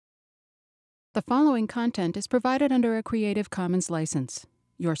The following content is provided under a Creative Commons license.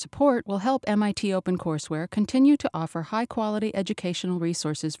 Your support will help MIT OpenCourseware continue to offer high-quality educational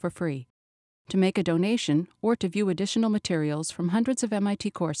resources for free. To make a donation or to view additional materials from hundreds of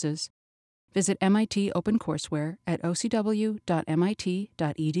MIT courses, visit MIT OpenCourseware at ocw.mit.edu.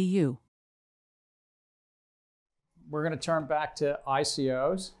 We're going to turn back to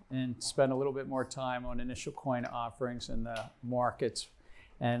ICOs and spend a little bit more time on initial coin offerings and the markets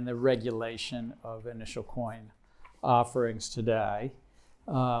and the regulation of initial coin offerings today.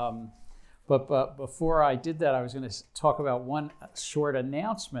 But before I did that, I was going to talk about one short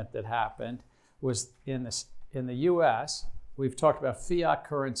announcement that happened. Was in the U.S., we've talked about fiat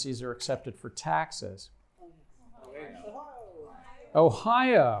currencies are accepted for taxes.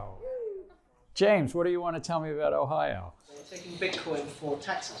 Ohio. James, what do you want to tell me about Ohio? They're taking Bitcoin for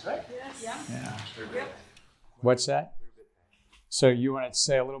taxes, right? Yes. Yeah. Yep. What's that? So you want to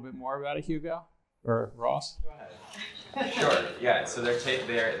say a little bit more about it, Hugo or Ross? Go ahead. Sure. Yeah. So they're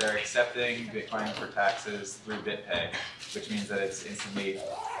accepting Bitcoin for taxes through BitPay, which means that it's instantly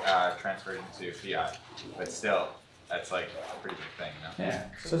transferred into fiat. But still, that's like a pretty big thing, you know? Yeah.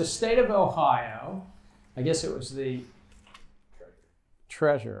 So the state of Ohio, I guess it was the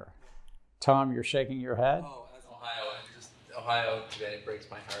treasurer. Tom, you're shaking your head. Oh, that's Ohio. Ohio today breaks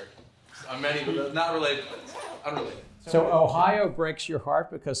my heart. Not related, but unrelated. So Ohio breaks your heart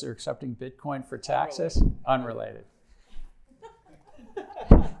because they're accepting Bitcoin for taxes? Unrelated.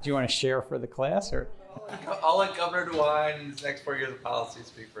 Do you want to share for the class, or? I'll let Governor DeWine and his next 4 years of policy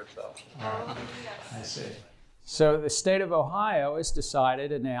speak for itself. I see. So the state of Ohio has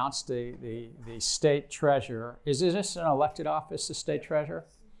decided, announced the state treasurer. Is this an elected office, the state treasurer?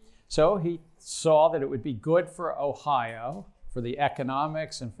 So he saw that it would be good for Ohio, for the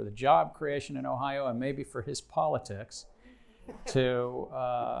economics and for the job creation in Ohio, and maybe for his politics, to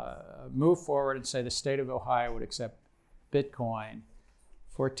move forward and say the state of Ohio would accept Bitcoin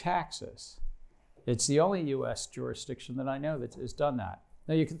for taxes. It's the only U.S. jurisdiction that I know that has done that.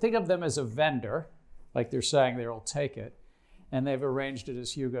 Now, you can think of them as a vendor, like they're saying they'll take it, and they've arranged it,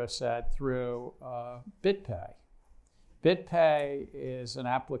 as Hugo said, through BitPay. BitPay is an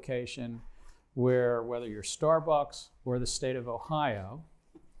application where, whether you're Starbucks or the state of Ohio,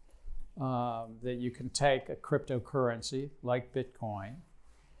 that you can take a cryptocurrency like Bitcoin,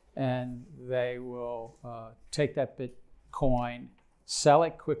 and they will take that Bitcoin, sell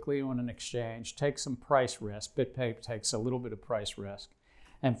it quickly on an exchange, take some price risk. BitPay takes a little bit of price risk,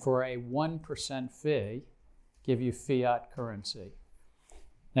 and for a 1% fee, give you fiat currency.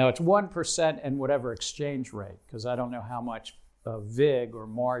 Now, it's 1% and whatever exchange rate, because I don't know how much VIG or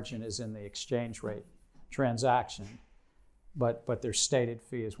margin is in the exchange rate transaction, but their stated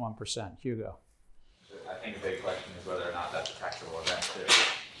fee is 1%. Hugo? I think the big question is whether or not that's a taxable event too.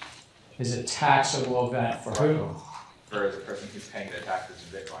 Is it taxable event for who? For the person who's paying their taxes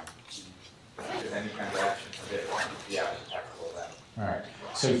in Bitcoin. If any transaction for Bitcoin, yeah, it's a taxable event. All right.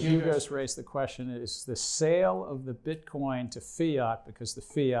 So Hugo's raised the question, is the sale of the Bitcoin to fiat, because the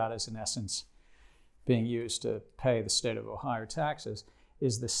fiat is in essence being used to pay the state of Ohio taxes,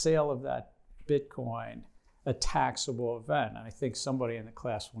 is the sale of that Bitcoin a taxable event? And I think somebody in the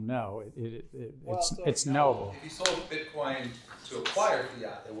class will know. It's knowable. If you sold Bitcoin to acquire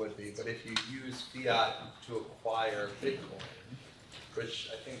fiat, it would be. But if you use fiat to acquire Bitcoin, which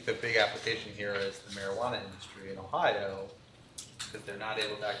I think the big application here is the marijuana industry in Ohio, because they're not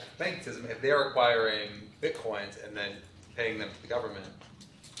able to access the banking system, if they're acquiring Bitcoins and then paying them to the government,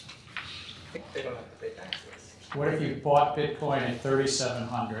 I think they don't have to pay taxes. What if you bought Bitcoin at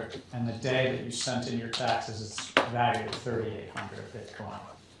 $3,700 and the day that you sent in your taxes it's valued at $3,800 Bitcoin?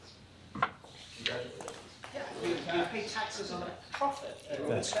 Congratulations. Yeah, you pay taxes on a profit.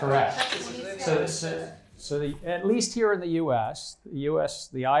 That's correct. So at least here in the U.S.,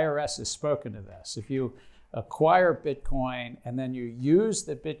 the IRS has spoken to this. If you acquire Bitcoin and then you use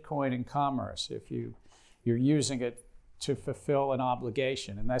the Bitcoin in commerce, if you're using it to fulfill an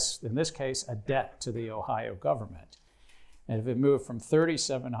obligation, and that's, in this case, a debt to the Ohio government. And if it moved from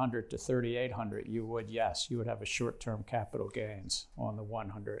 $3,700 to $3,800, you would have a short-term capital gains on the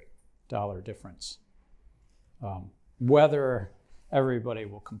 $100 difference. Whether everybody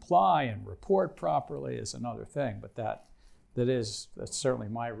will comply and report properly is another thing, but that's certainly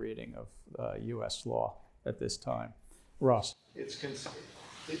my reading of U.S. law at this time. Ross?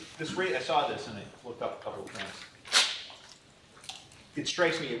 This rate, I saw this and I looked up a couple of things. It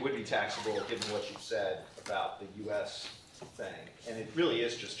strikes me it would be taxable given what you said about the U.S. thing, and it really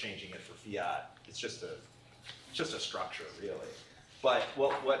is just changing it for fiat. It's just a structure, really. But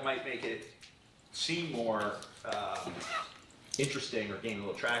what might make it seem more interesting or gain a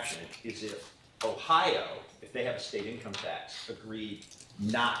little traction is if Ohio, if they have a state income tax, agreed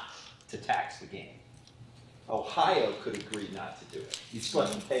not to tax the gain. Ohio could agree not to do it. You still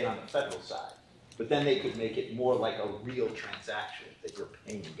have to pay on the federal side. But then they could make it more like a real transaction that you're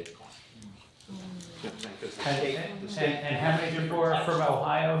paying Bitcoin. And how many people are from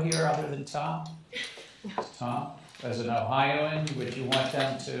Ohio here other than Tom? Tom, as an Ohioan, would you want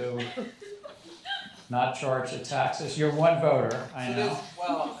them to not charge the taxes? You're one voter, I know. Well,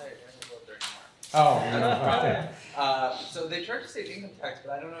 I don't vote there anymore. Oh, you don't vote there. So they charge a state income tax,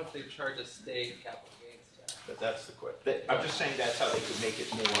 but I don't know if they charge a state capital gains tax. But that's the question. I'm just saying that's how they could make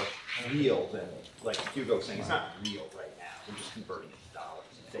it more real than, like Hugo's saying, it's not real right now. We're just converting it to dollars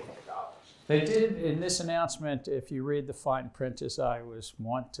and taking the dollars. They did, in this announcement, if you read the fine print as I was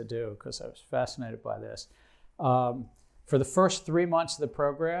wont to do, because I was fascinated by this, for the first 3 months of the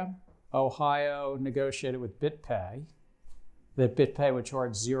program, Ohio negotiated with BitPay that BitPay would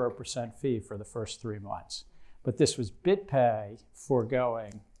charge 0% fee for the first 3 months. But this was BitPay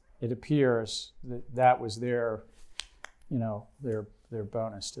foregoing. It appears that that was their, their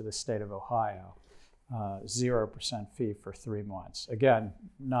bonus to the state of Ohio. 0% fee for 3 months. Again,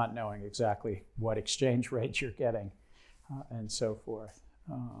 not knowing exactly what exchange rate you're getting and so forth.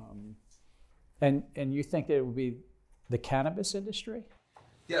 And you think that it would be the cannabis industry?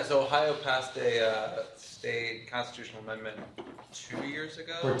 Yeah, so Ohio passed a state constitutional amendment 2 years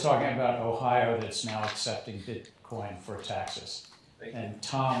ago. We're talking about Ohio that's now accepting Bitcoin for taxes. And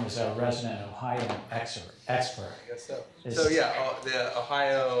Tom is a resident Ohio expert. I guess so. So yeah, the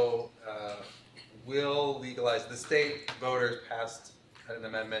Ohio will legalize. The state voters passed an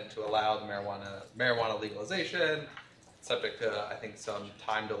amendment to allow the marijuana legalization, subject to I think some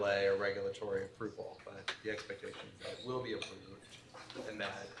time delay or regulatory approval. But the expectation is that it will be approved, and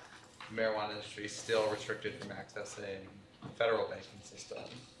that the marijuana industry is still restricted from accessing the federal banking system.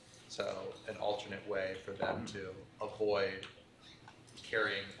 So an alternate way for them to avoid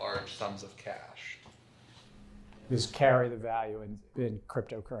carrying large sums of cash. Is carry the value in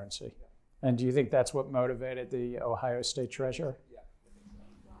cryptocurrency. And do you think that's what motivated the Ohio State Treasurer? Yeah.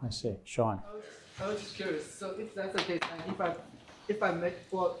 I see. Sean. I was just curious. So if that's the case, and if I make,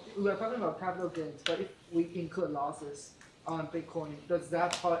 well, we're talking about capital gains, but if we include losses on Bitcoin, does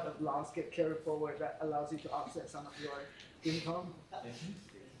that part of loss get carried forward that allows you to offset some of your income?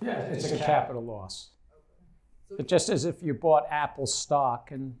 Yeah, it's a capital loss. It just as if you bought Apple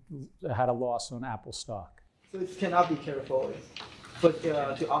stock and had a loss on Apple stock. So it cannot be carried forward, but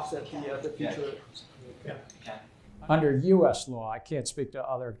to offset the future. Yeah. Under U.S. law, I can't speak to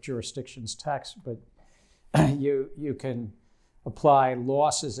other jurisdictions' tax, but you can apply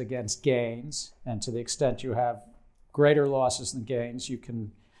losses against gains, and to the extent you have greater losses than gains, you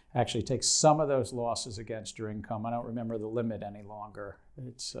can actually take some of those losses against your income. I don't remember the limit any longer.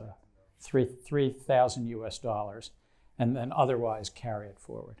 It's $3,000 US, and then otherwise carry it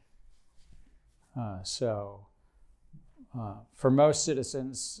forward. For most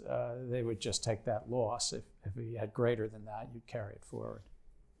citizens, they would just take that loss. If you had greater than that, you'd carry it forward.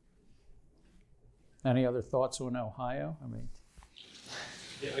 Any other thoughts on Ohio? I mean,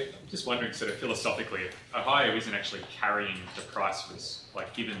 yeah, I'm just wondering, sort of philosophically, if Ohio isn't actually carrying the price risk,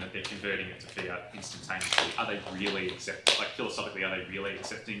 like given that they're converting it to fiat instantaneously, are they really philosophically, are they really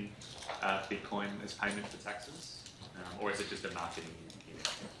accepting Bitcoin as payment for taxes, or is it just a marketing gimmick?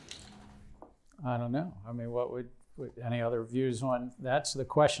 I don't know. I mean, what would any other views on that? So the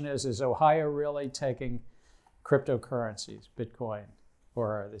question is Ohio really taking cryptocurrencies, Bitcoin,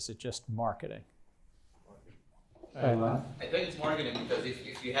 or is it just marketing? I think it's marketing because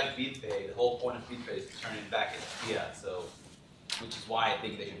if you have BitPay, the whole point of BitPay is to turn it back into fiat. So, which is why I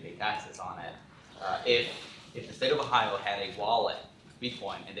think they should pay taxes on it. If the state of Ohio had a wallet with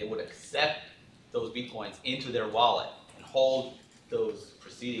Bitcoin and they would accept those Bitcoins into their wallet and hold those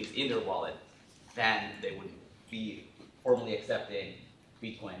proceedings in their wallet, then they would be formally accepting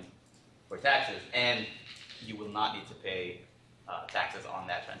Bitcoin for taxes, and you will not need to pay taxes on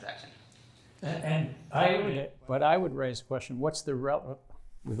that transaction. And I would raise a question: what's the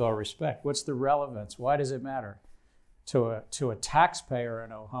with all respect, what's the relevance? Why does it matter to a taxpayer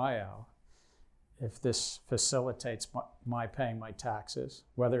in Ohio if this facilitates my paying my taxes,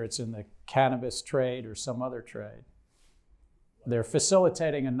 whether it's in the cannabis trade or some other trade? They're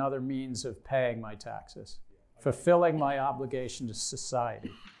facilitating another means of paying my taxes, fulfilling my obligation to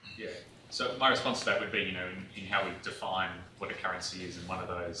society. Yeah. So my response to that would be, in how we define what a currency is, and one of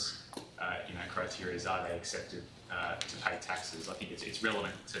those, criteria is, are they accepted to pay taxes? I think it's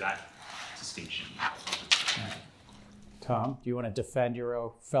relevant to that distinction. Right. Tom, do you want to defend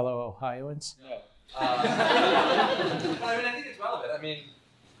your fellow Ohioans? No. I think it's relevant.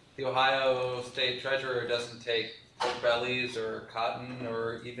 the Ohio State Treasurer doesn't take pork bellies or cotton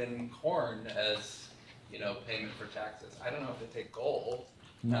or even corn as, payment for taxes. I don't know if they take gold.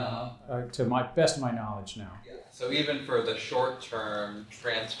 No, to my best of my knowledge, no. Yeah. So even for the short-term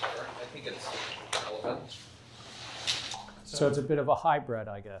transfer, I think it's relevant. So it's a bit of a hybrid,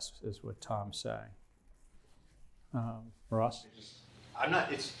 I guess, is what Tom's saying. Ross?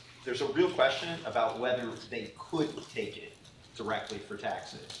 There's a real question about whether they could take it directly for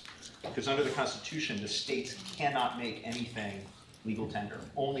taxes. Because under the Constitution, the states cannot make anything legal tender.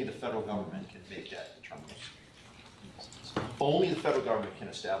 Only the federal government can make that determination. Only the federal government can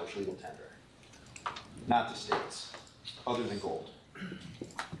establish legal tender, not the states, other than gold.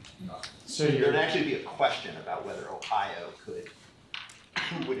 So there'd actually be a question about whether Ohio could.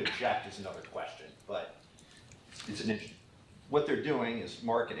 Who would object is another question, but it's an interesting. What they're doing is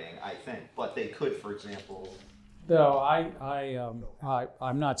marketing, I think, but they could, for example. Though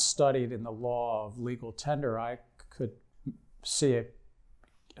I'm not studied in the law of legal tender, I could see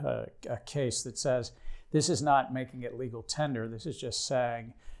a case that says this is not making it legal tender. This is just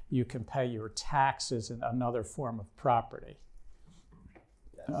saying you can pay your taxes in another form of property.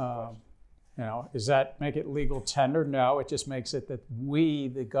 Does that make it legal tender? No, it just makes it that we,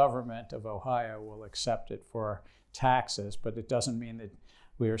 the government of Ohio, will accept it for taxes, but it doesn't mean that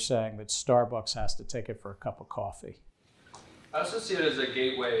we are saying that Starbucks has to take it for a cup of coffee. I also see it as a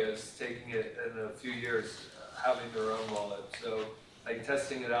gateway, as taking it in a few years, having their own wallet. So like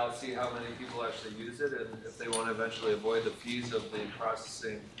testing it out, see how many people actually use it, and if they want to eventually avoid the fees of the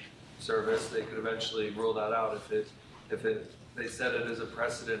processing service, they could eventually rule that out if they set it as a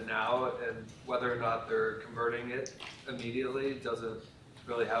precedent now, and whether or not they're converting it immediately doesn't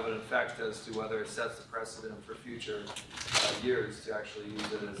really have an effect as to whether it sets the precedent for future years to actually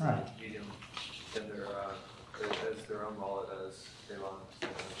use it as a medium in their own wallet as they want.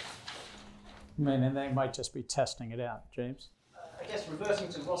 And they might just be testing it out. James? I guess reverting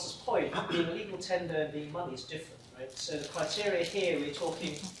to Ross's point, being a legal tender and being money is different, right? So the criteria here, we're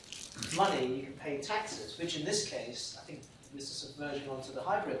talking money, you can pay taxes, which in this case, I think this is verging onto the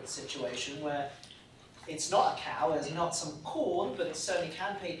hybrid situation where it's not a cow, there's not some corn, but it certainly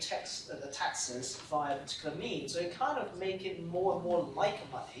can pay the taxes via a particular means. So it kind of make it more and more like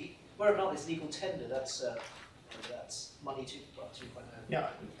a money, whether or not it's legal tender, that's money 2.0. Yeah,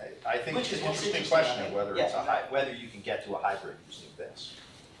 I think Which it's is an what's interesting interesting question about of it. whether it's whether you can get to a hybrid using this.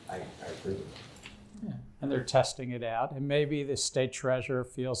 I agree with you. Yeah. And they're testing it out, and maybe the state treasurer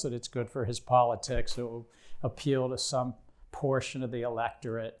feels that it's good for his politics. It will appeal to some portion of the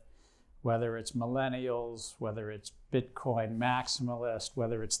electorate, whether it's millennials, whether it's Bitcoin maximalist,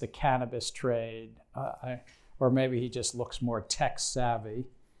 whether it's the cannabis trade, or maybe he just looks more tech savvy,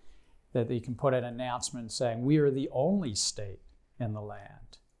 that he can put an announcement saying, we are the only state in the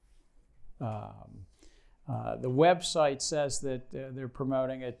land. The website says that they're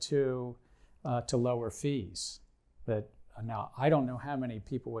promoting it to lower fees. But now, I don't know how many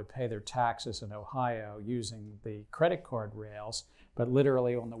people would pay their taxes in Ohio using the credit card rails, but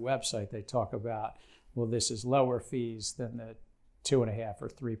literally on the website they talk about, well, this is lower fees than the 2.5% or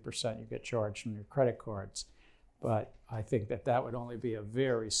 3% you get charged from your credit cards. But I think that would only be a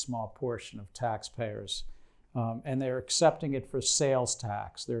very small portion of taxpayers. And they're accepting it for sales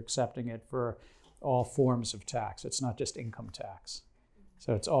tax. They're accepting it for all forms of tax. It's not just income tax.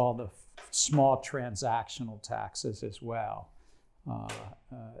 So it's all the small transactional taxes as well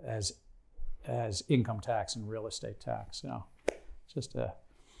as income tax and real estate tax. So it's just a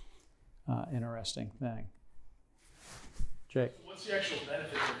interesting thing. Jake? What's the actual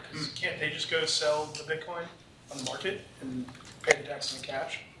benefit there? Because can't they just go sell the Bitcoin on the market and pay the tax in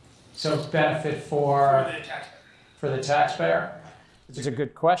cash? So benefit for the taxpayer. For the taxpayer? It's a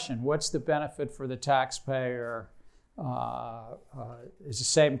good question. What's the benefit for the taxpayer? Is the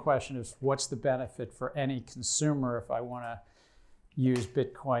same question as what's the benefit for any consumer if I want to use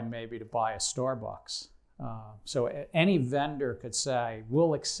Bitcoin maybe to buy a Starbucks? So any vendor could say,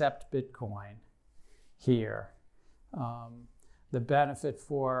 we'll accept Bitcoin here. The benefit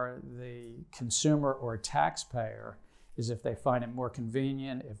for the consumer or taxpayer is if they find it more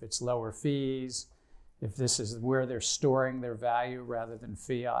convenient, if it's lower fees, if this is where they're storing their value rather than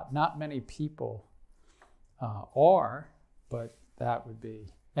fiat. Not many people are, but that would be,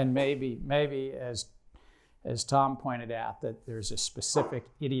 and maybe as Tom pointed out, that there's a specific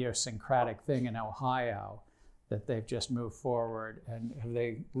idiosyncratic thing in Ohio that they've just moved forward. And have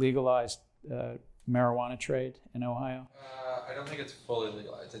they legalized marijuana trade in Ohio? I don't think it's fully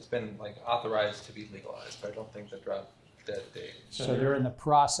legalized. It's been authorized to be legalized, but I don't think the drug that they. So they're in the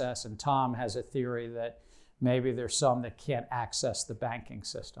process, and Tom has a theory that maybe there's some that can't access the banking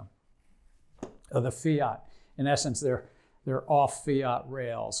system or the fiat. In essence, they're off fiat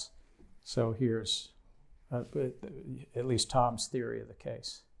rails. So here's at least Tom's theory of the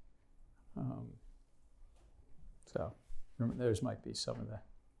case. So those might be some of the.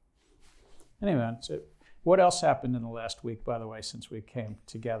 Anyway, so what else happened in the last week, by the way, since we came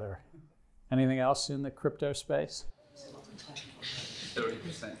together? Anything else in the crypto space?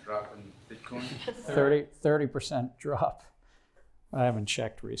 30% drop in Bitcoin. 30% drop. I haven't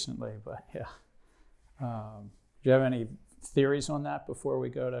checked recently, but yeah. Do you have any theories on that before we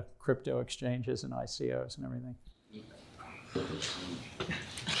go to crypto exchanges and ICOs and everything?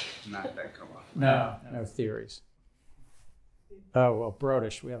 Not that come up. No theories. Oh, well,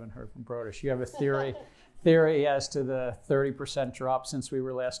 Brodish, we haven't heard from Brodish. You have a theory as to the 30% drop since we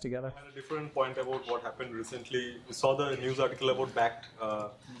were last together? I had a different point about what happened recently. We saw the news article about BACT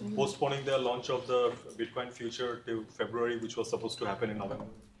postponing their launch of the Bitcoin future to February, which was supposed to happen in November.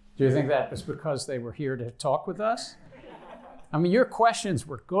 Do you think that was because they were here to talk with us? I mean, your questions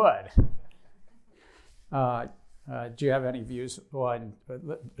were good. Do you have any views on,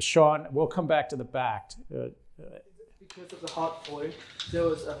 Sean, we'll come back to the BACT. Because of the hard fork, there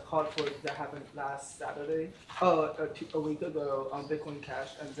was a hard fork that happened last Saturday, a week ago on Bitcoin Cash,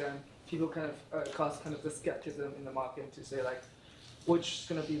 and then people kind of caused kind of the skepticism in the market to say like, which is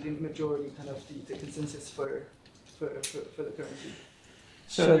going to be the majority kind of the consensus for the currency.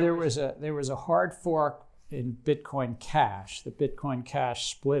 So there was a hard fork in Bitcoin Cash. The Bitcoin Cash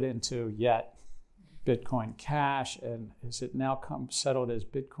split into yet Bitcoin Cash, and is it now settled as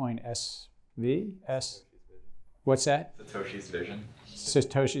Bitcoin SV? What's that? Satoshi's vision.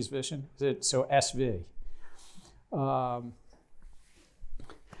 Satoshi's vision. So SV. I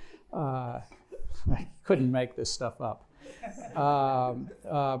couldn't make this stuff up.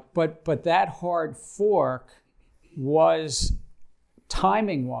 But that hard fork was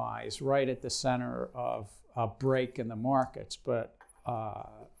timing-wise right at the center of a break in the markets. But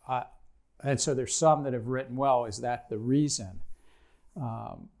and so there's some that have written, well, is that the reason?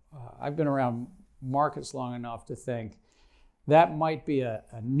 I've been around markets long enough to think that might be a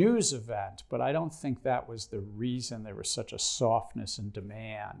news event, but I don't think that was the reason there was such a softness in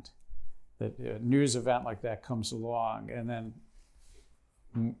demand. That a news event like that comes along and then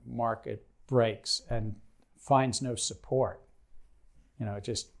market breaks and finds no support. You know,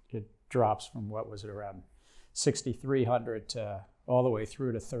 it drops from, what was it, around 6,300 to all the way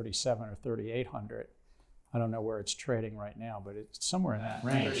through to 37 or 3,800. I don't know where it's trading right now, but it's somewhere in that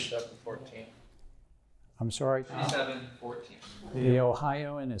range. 37.14. I'm sorry? 37.14. The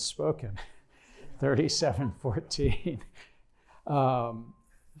Ohioan has spoken. 37.14.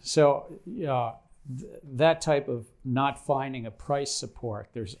 So that type of not finding a price support,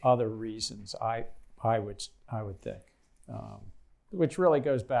 there's other reasons I would think, which really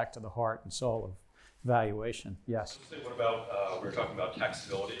goes back to the heart and soul of valuation. Yes. What about, we were talking about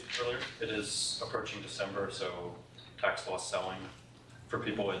taxability earlier. It is approaching December, so tax loss selling for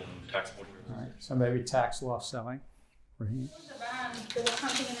people in taxable years. All right, so maybe tax loss selling. Raheem? There was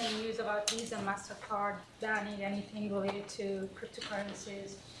something in the news about Visa and MasterCard banning anything related to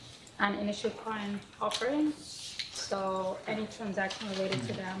cryptocurrencies and initial coin offering. So any transaction related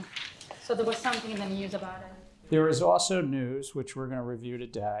to them. So there was something in the news about it. There is also news, which we're going to review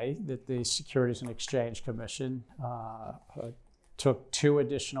today, that the Securities and Exchange Commission took 2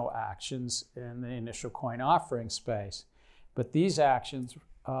 additional actions in the initial coin offering space. But these actions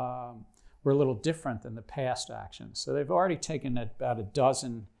were a little different than the past actions. So they've already taken about a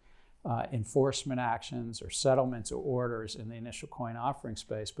dozen enforcement actions or settlements or orders in the initial coin offering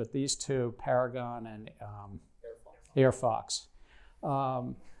space. But these 2, Paragon and AirFox,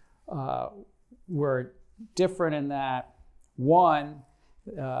 were different in that, one,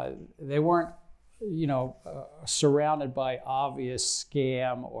 they weren't, surrounded by obvious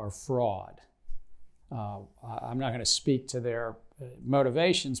scam or fraud. I'm not going to speak to their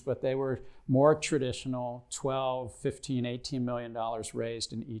motivations, but they were more traditional, $12, $15, $18 million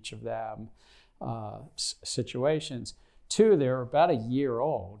raised in each of them situations. 2, they were about a year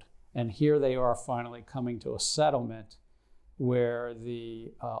old, and here they are finally coming to a settlement where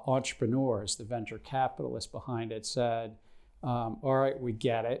the entrepreneurs, the venture capitalists behind it said, all right, we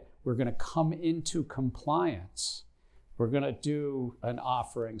get it. We're going to come into compliance. We're going to do an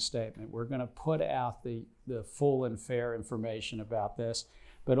offering statement. We're going to put out the full and fair information about this,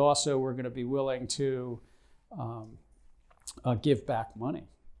 but also we're going to be willing to give back money,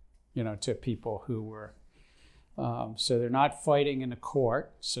 to people who were. So they're not fighting in the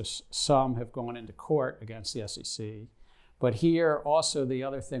court. So some have gone into court against the SEC, But here also the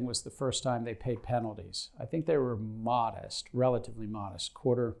other thing was the first time they paid penalties. I think they were modest, relatively modest,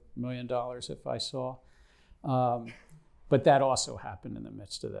 $250,000 if I saw. But that also happened in the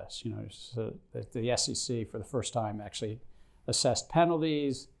midst of this. So the SEC for the first time actually assessed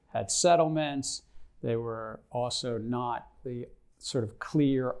penalties, had settlements. They were also not the sort of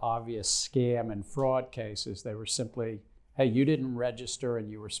clear, obvious scam and fraud cases. They were simply, hey, you didn't register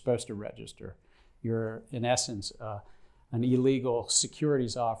and you were supposed to register. You're, in essence, an illegal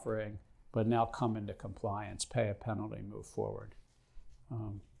securities offering, but now come into compliance, pay a penalty, move forward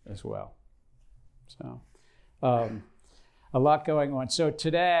as well. So a lot going on. So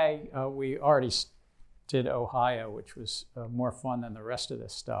today, we already did Ohio, which was more fun than the rest of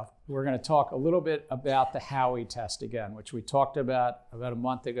this stuff. We're going to talk a little bit about the Howey test again, which we talked about a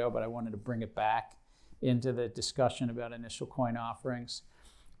month ago, but I wanted to bring it back into the discussion about initial coin offerings.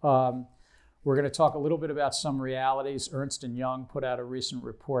 We're going to talk a little bit about some realities. Ernst & Young put out a recent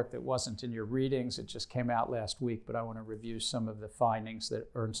report that wasn't in your readings. It just came out last week, but I want to review some of the findings that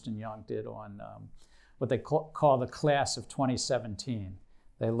Ernst & Young did on what they call the class of 2017.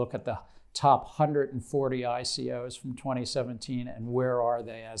 They look at the top 140 ICOs from 2017 and where are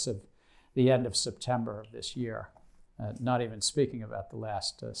they as of the end of September of this year, not even speaking about the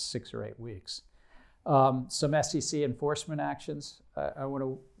last 6 or 8 weeks. Some SEC enforcement actions I want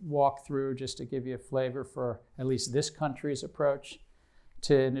to walk through just to give you a flavor for at least this country's approach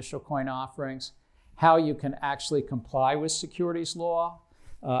to initial coin offerings, how you can actually comply with securities law.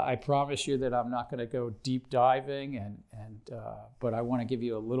 I promise you that I'm not going to go deep diving, but I want to give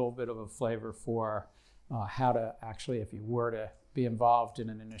you a little bit of a flavor for how to actually, if you were to be involved in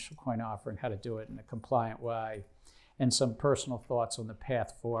an initial coin offering, how to do it in a compliant way, and some personal thoughts on the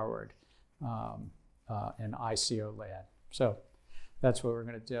path forward in ICO land. So that's what we're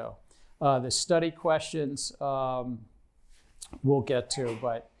going to do. The study questions we'll get to,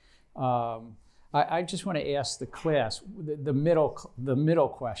 but I just want to ask the class the middle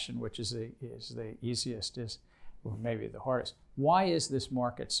question, which is the easiest, or maybe the hardest. Why is this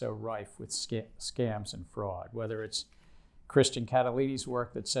market so rife with scams and fraud? Whether it's Christian Catalides'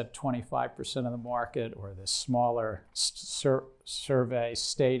 work that said 25% of the market, or the smaller survey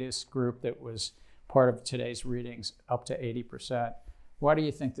status group that was part of today's readings, up to 80%. Why do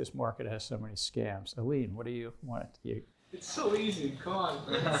you think this market has so many scams? Aline, what do you want? It's so easy. Come on.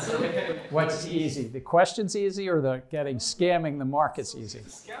 What's easy? The question's easy, or the scamming the market's easy? To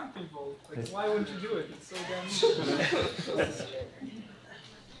scam people. Like, why wouldn't you do it? It's so damn easy.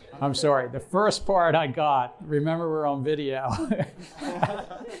 I'm sorry. The first part I got. Remember, we're on video.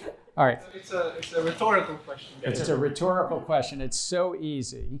 All right. It's a rhetorical question. It's a rhetorical question. It's so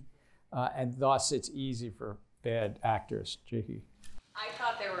easy, and thus it's easy for bad actors. Jiki. I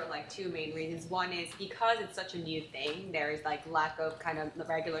thought there were like 2 main reasons. One is because it's such a new thing, there's like lack of kind of the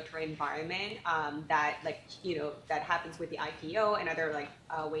regulatory environment that that happens with the IPO and other like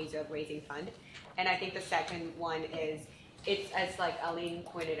ways of raising fund. And I think the second one is it's, as like Aline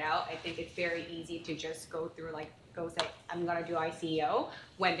pointed out, I think it's very easy to just go say, I'm gonna do ICO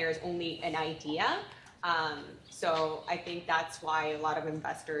when there's only an idea. So I think that's why a lot of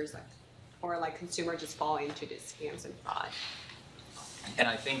investors or consumers just fall into these scams and fraud. And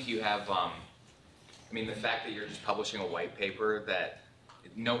I think you have, the fact that you're just publishing a white paper that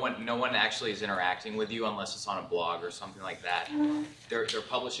no one actually is interacting with you unless it's on a blog or something like that. They're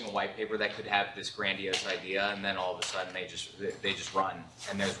publishing a white paper that could have this grandiose idea, and then all of a sudden they just run,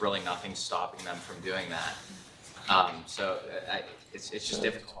 and there's really nothing stopping them from doing that. It's just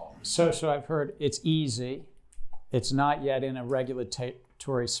difficult. So I've heard it's easy. It's not yet in a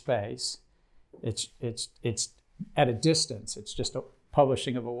regulatory space. It's at a distance. It's just a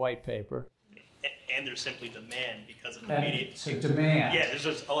publishing of a white paper. And there's simply demand because of the media. So demand. Yeah, there's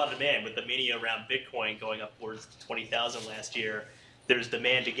just a lot of demand with the media around Bitcoin going upwards to 20,000 last year. There's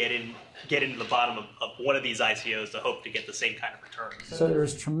demand to get into the bottom of one of these ICOs to hope to get the same kind of return. So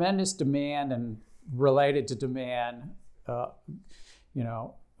there's tremendous demand, and related to demand,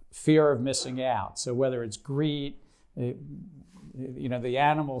 fear of missing out. So whether it's greed, the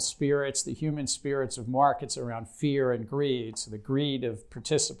animal spirits, the human spirits of markets around fear and greed. So the greed of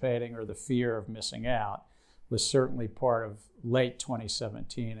participating or the fear of missing out was certainly part of late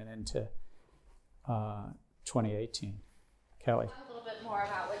 2017 and into 2018. Kelly. Talk a little bit more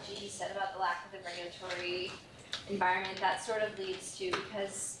about what G said about the lack of the regulatory environment. That sort of leads to,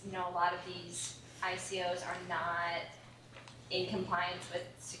 because a lot of these ICOs are not in compliance with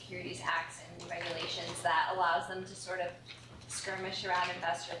securities acts and regulations, that allows them to sort of skirmish around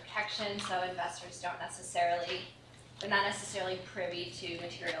investor protection, so investors they're not necessarily privy to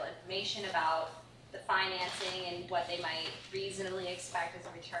material information about the financing and what they might reasonably expect as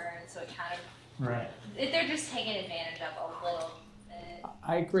a return. So it kind of, Right. they're just taking advantage of a little bit.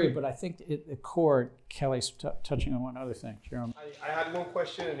 I agree, but I think the core, Kelly's touching on one other thing. Jerome. I had one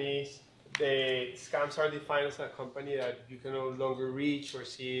question, and is the scams are defined as a company that you can no longer reach or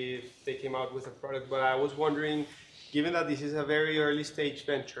see if they came out with a product. But I was wondering, given that this is a very early stage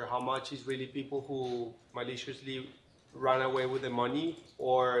venture, how much is really people who maliciously run away with the money,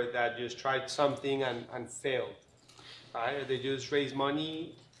 or that just tried something and failed? Right? They just raise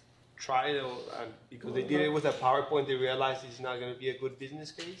money, tried, and because they did it with a PowerPoint, they realized it's not going to be a good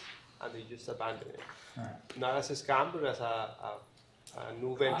business case, and they just abandon it. Right. Not as a scam, but as a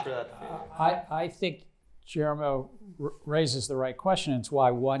new venture that failed. I think Jerome raises the right question. It's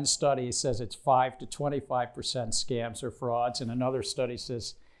why one study says it's 5 to 25% scams or frauds, and another study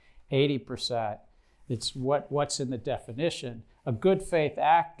says 80%. It's what's in the definition. A good faith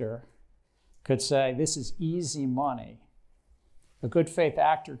actor could say this is easy money. A good faith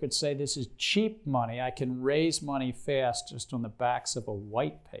actor could say this is cheap money. I can raise money fast just on the backs of a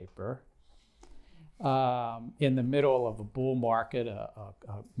white paper in the middle of a bull market,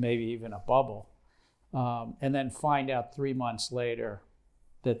 maybe even a bubble, and then find out 3 months later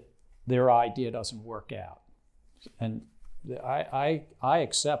that their idea doesn't work out. And I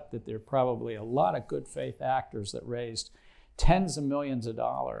accept that there are probably a lot of good faith actors that raised tens of millions of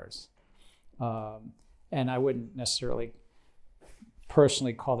dollars. And I wouldn't necessarily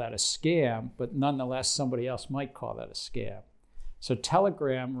personally call that a scam, but nonetheless, somebody else might call that a scam. So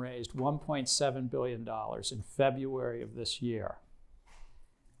Telegram raised $1.7 billion in February of this year.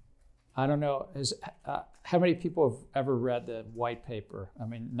 I don't know, how many people have ever read the white paper? I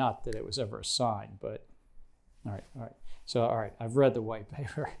mean, not that it was ever assigned, but all right. So, all right, I've read the white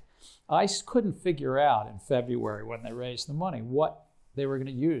paper. I couldn't figure out in February when they raised the money what they were going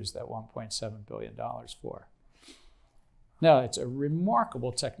to use that $1.7 billion for. Now, it's a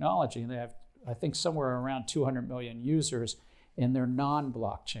remarkable technology, and they have, I think, somewhere around 200 million users in their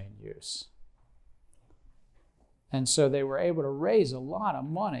non-blockchain use. And so they were able to raise a lot of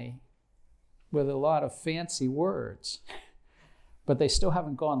money with a lot of fancy words, but they still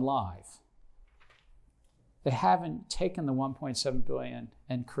haven't gone live. They haven't taken the 1.7 billion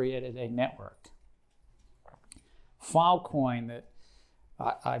and created a network. Filecoin,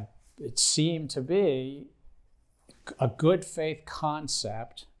 that it seemed to be a good faith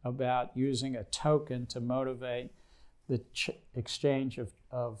concept about using a token to motivate the exchange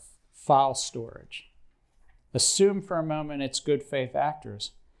of file storage. Assume for a moment it's good faith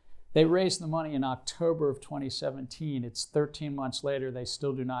actors. They raised the money in October of 2017. It's 13 months later, they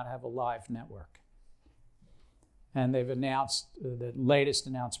still do not have a live network. And they've announced, the latest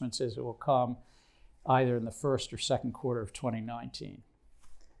announcement says it will come either in the first or second quarter of 2019.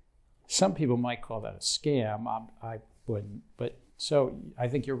 Some people might call that a scam. I wouldn't. But so I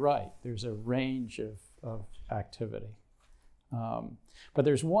think you're right. There's a range of activity. But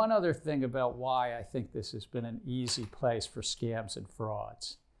there's one other thing about why I think this has been an easy place for scams and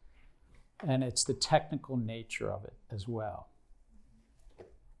frauds. And it's the technical nature of it as well.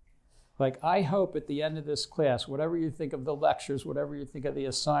 Like, I hope at the end of this class, whatever you think of the lectures, whatever you think of the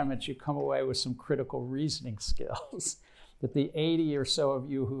assignments, you come away with some critical reasoning skills. That the 80 or so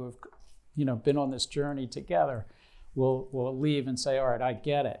of you who have, been on this journey together will leave and say, all right, I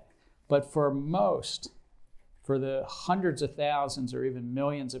get it. But for the hundreds of thousands or even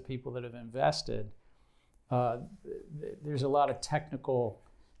millions of people that have invested, there's a lot of technical,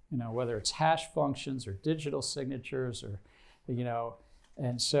 whether it's hash functions or digital signatures or,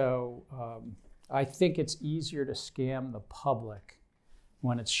 and so I think it's easier to scam the public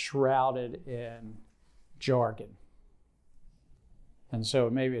when it's shrouded in jargon. And so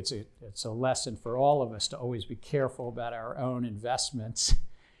maybe it's a lesson for all of us to always be careful about our own investments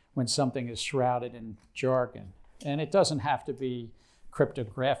when something is shrouded in jargon. And it doesn't have to be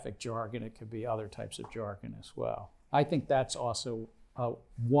cryptographic jargon. It could be other types of jargon as well. I think that's also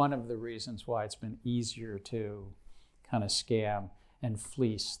one of the reasons why it's been easier to kind of scam and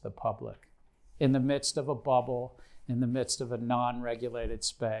fleece the public in the midst of a bubble, in the midst of a non-regulated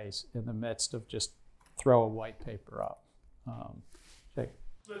space, in the midst of just throw a white paper up.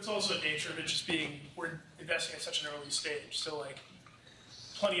 It's also the nature of it just being, we're investing at such an early stage. So like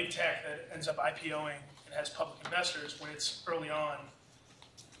plenty of tech that ends up IPOing and has public investors, when it's early on,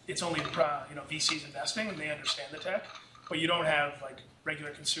 it's only VCs investing and they understand the tech, but you don't have like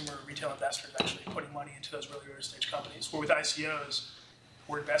regular consumer retail investors actually putting money into those really early stage companies. Where with ICOs,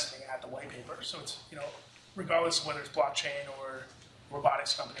 we're investing at the white paper. So it's, regardless of whether it's blockchain or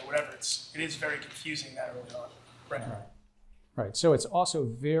robotics company or whatever, it is very confusing that early on. Right. Right. So it's also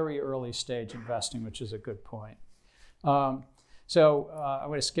very early stage investing, which is a good point. I'm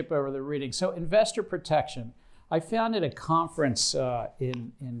going to skip over the reading. So investor protection. I found at a conference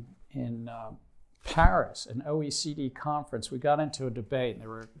in Paris, an OECD conference, we got into a debate,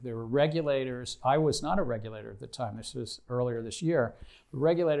 and there were regulators. I was not a regulator at the time. This was earlier this year.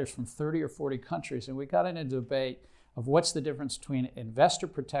 Regulators from 30 or 40 countries, and we got into a debate of what's the difference between investor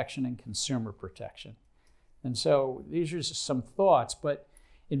protection and consumer protection. And so these are just some thoughts, but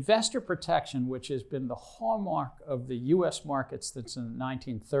investor protection, which has been the hallmark of the US markets since in the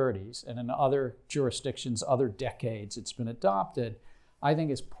 1930s, and in other jurisdictions, other decades it's been adopted, I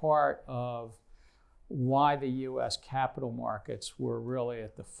think is part of why the US capital markets were really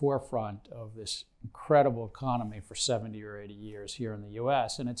at the forefront of this incredible economy for 70 or 80 years here in the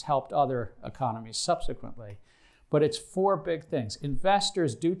US, and it's helped other economies subsequently. But it's four big things.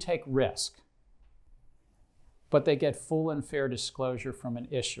 Investors do take risk, but they get full and fair disclosure from an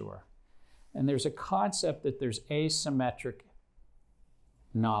issuer. And there's a concept that there's asymmetric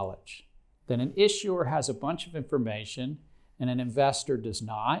knowledge, that an issuer has a bunch of information and an investor does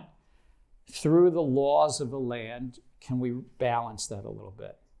not. Through the laws of the land, can we balance that a little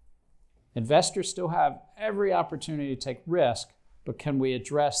bit? Investors still have every opportunity to take risk, but can we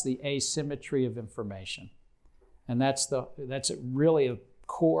address the asymmetry of information? And that's really a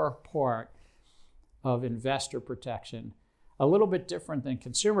core part of investor protection, a little bit different than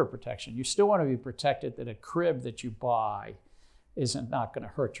consumer protection. You still want to be protected that a crib that you buy not going to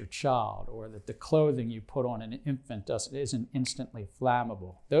hurt your child, or that the clothing you put on an infant isn't instantly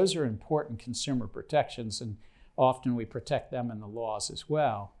flammable. Those are important consumer protections, and often we protect them in the laws as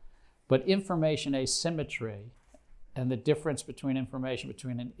well. But information asymmetry and the difference between information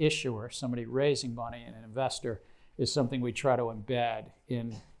between an issuer, somebody raising money, and an investor is something we try to embed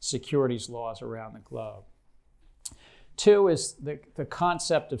in securities laws around the globe. Two is the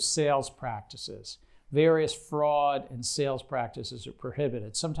concept of sales practices. Various fraud and sales practices are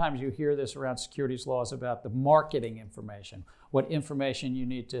prohibited. Sometimes you hear this around securities laws about the marketing information, what information you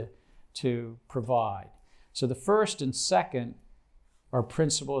need to provide. So the first and second are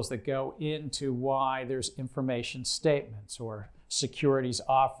principles that go into why there's information statements, or securities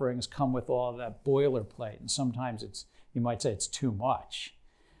offerings come with all of that boilerplate, and sometimes you might say it's too much.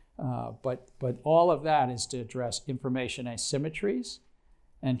 But all of that is to address information asymmetries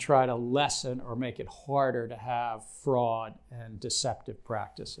and try to lessen or make it harder to have fraud and deceptive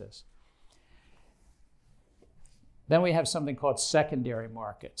practices. Then we have something called secondary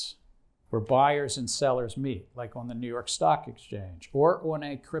markets, where buyers and sellers meet, like on the New York Stock Exchange or on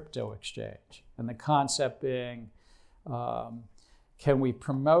a crypto exchange. And the concept being, can we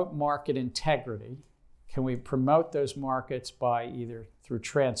promote market integrity? Can we promote those markets by either through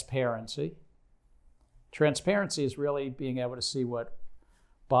transparency? Transparency is really being able to see what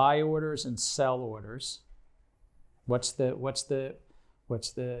buy orders and sell orders. What's the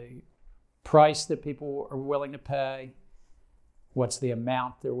price that people are willing to pay? What's the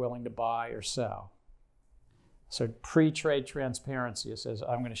amount they're willing to buy or sell? So pre-trade transparency, it says,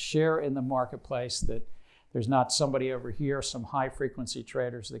 I'm going to share in the marketplace that there's not somebody over here, some high-frequency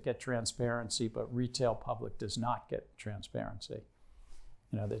traders that get transparency, but retail public does not get transparency.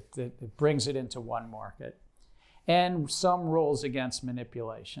 That brings it into one market. And some rules against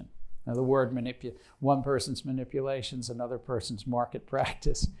manipulation. Now, the word one person's manipulation is another person's market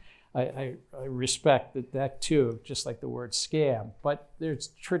practice. I respect that too, just like the word scam. But there's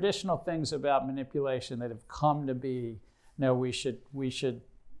traditional things about manipulation that have come to be, no, we should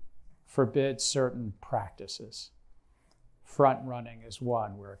forbid certain practices. Front running is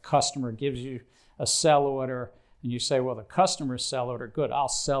one, where a customer gives you a sell order and you say, well, the customer's sell order, good, I'll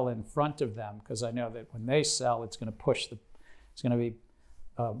sell in front of them because I know that when they sell, it's going to be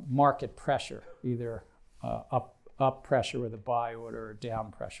market pressure, either up pressure with a buy order or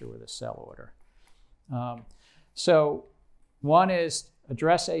down pressure with a sell order. So one is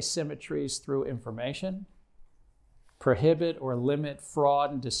address asymmetries through information, prohibit or limit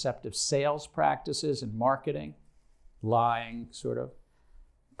fraud and deceptive sales practices and marketing, lying sort of,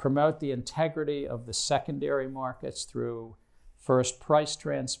 promote the integrity of the secondary markets through first price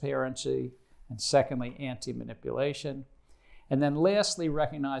transparency and secondly anti-manipulation, and then lastly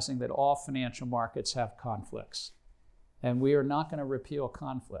recognizing that all financial markets have conflicts. And we are not going to repeal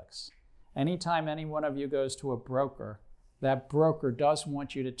conflicts. Anytime any one of you goes to a broker, that broker does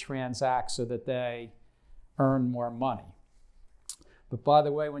want you to transact so that they earn more money. But by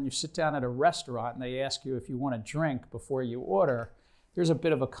the way, when you sit down at a restaurant and they ask you if you want a drink before you order, there's a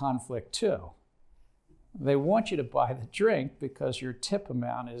bit of a conflict too. They want you to buy the drink because your tip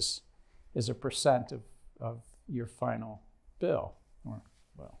amount is a percent of your final bill, or,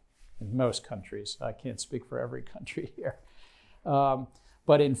 well, in most countries. I can't speak for every country here.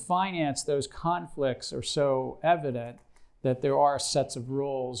 But in finance, those conflicts are so evident that there are sets of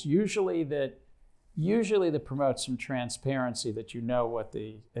rules, usually that promote some transparency, that you know what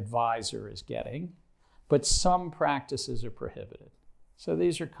the advisor is getting, but some practices are prohibited. So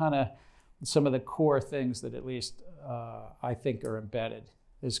these are kind of some of the core things that at least I think are embedded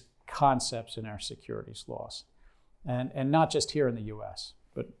as concepts in our securities laws. And not just here in the US,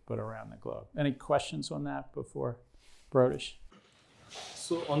 but around the globe. Any questions on that before Brodish?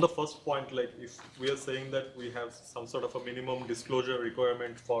 So on the first point, like if we are saying that we have some sort of a minimum disclosure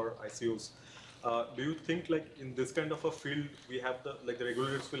requirement for ICOs, do you think like in this kind of a field, we have the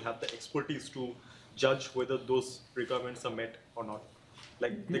regulators will have the expertise to judge whether those requirements are met or not?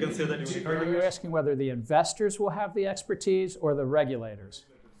 Like they can say that Are you asking whether the investors will have the expertise or the regulators?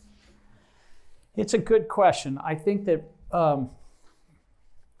 It's a good question. I think that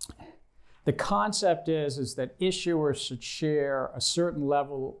the concept is that issuers should share a certain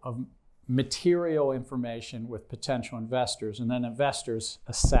level of material information with potential investors, and then investors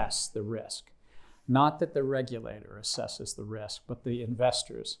assess the risk. Not that the regulator assesses the risk, but the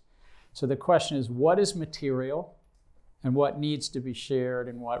investors. So the question is, what is material and what needs to be shared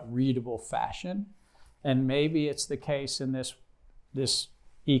in what readable fashion? And maybe it's the case in this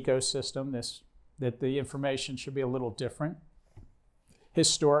ecosystem that the information should be a little different.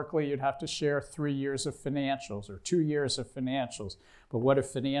 Historically, you'd have to share 3 years of financials or 2 years of financials. But what do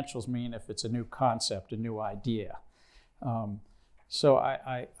financials mean if it's a new concept, a new idea? So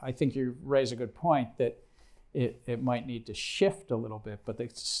I think you raise a good point that it might need to shift a little bit. But the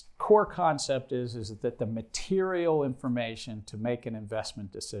core concept is that the material information to make an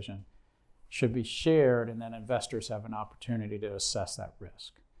investment decision should be shared, and then investors have an opportunity to assess that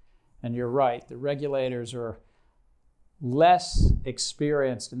risk. And you're right, the regulators are less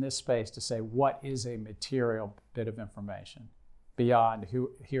experienced in this space to say what is a material bit of information beyond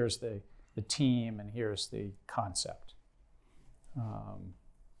here's the team and here's the concept.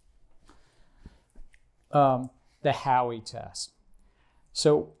 The Howey test.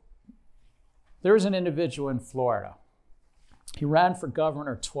 So there was an individual in Florida. He ran for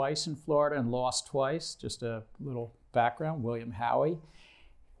governor twice in Florida and lost twice. Just a little background, William Howey.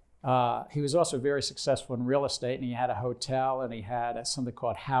 He was also very successful in real estate, and he had a hotel, and he had something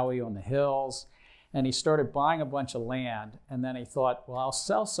called Howey on the Hills. And he started buying a bunch of land, and then he thought, well, I'll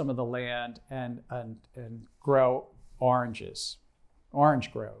sell some of the land and grow orange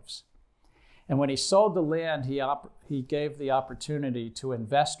groves. And when he sold the land, he gave the opportunity to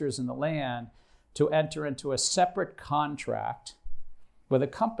investors in the land to enter into a separate contract with a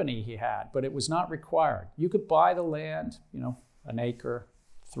company he had, but it was not required. You could buy the land, an acre,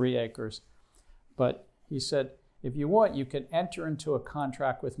 3 acres. But he said, if you want, you can enter into a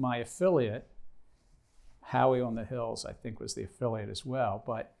contract with my affiliate. Howey on the Hills, I think, was the affiliate as well.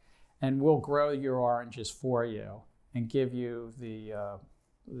 And we'll grow your oranges for you and give you the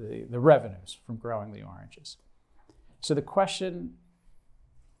revenues from growing the oranges. So the question,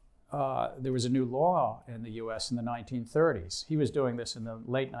 there was a new law in the US in the 1930s. He was doing this in the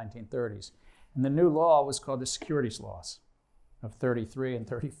late 1930s. And the new law was called the securities laws of 33 and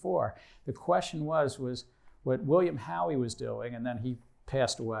 34. The question was what William Howey was doing, and then he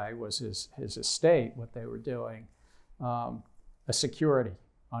passed away, was his estate, what they were doing, a security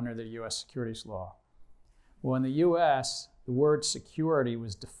under the US securities law. Well, in the US, the word security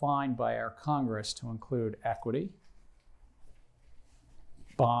was defined by our Congress to include equity,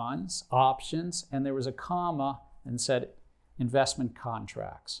 bonds, options, and there was a comma and said investment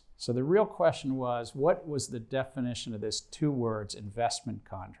contracts. So the real question was, what was the definition of this 2 words, investment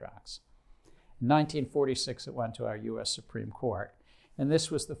contracts? In 1946, it went to our US Supreme Court, and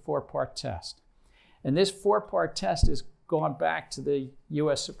this was the 4-part test. And this 4-part test has gone back to the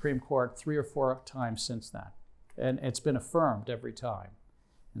US Supreme Court 3 or 4 times since then. And it's been affirmed every time.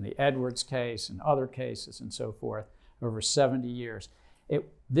 In the Edwards case and other cases and so forth, over 70 years.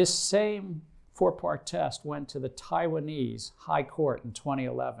 This same 4-part test went to the Taiwanese High Court in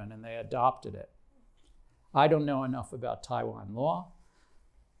 2011, and they adopted it. I don't know enough about Taiwan law,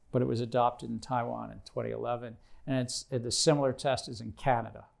 but it was adopted in Taiwan in 2011, and the similar test is in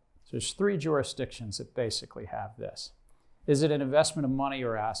Canada. So there's 3 jurisdictions that basically have this. Is it an investment of money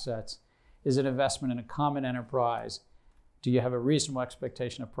or assets? Is it investment in a common enterprise? Do you have a reasonable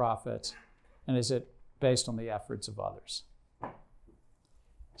expectation of profits? And is it based on the efforts of others?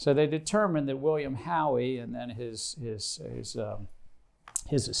 So they determined that William Howey and then his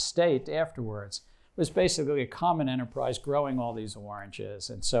estate afterwards was basically a common enterprise growing all these oranges,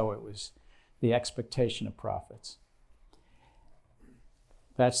 and so it was the expectation of profits.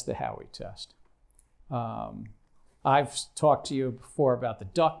 That's the Howey test. I've talked to you before about the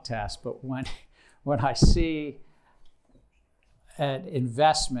duck test, but when I see an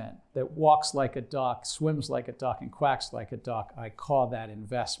investment that walks like a duck, swims like a duck, and quacks like a duck, I call that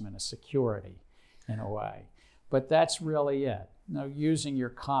investment a security in a way. But that's really it. Using your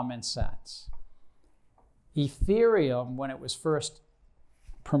common sense. Ethereum, when it was first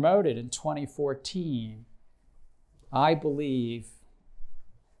promoted in 2014, I believe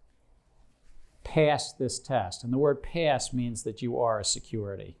passed this test. And the word pass means that you are a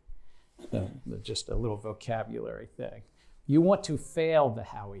security. Just a little vocabulary thing. You want to fail the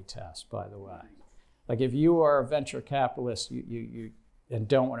Howey test, by the way. Like if you are a venture capitalist and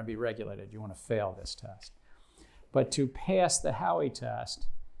don't want to be regulated, you want to fail this test. But to pass the Howey test,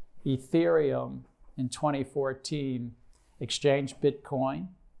 Ethereum in 2014 exchanged Bitcoin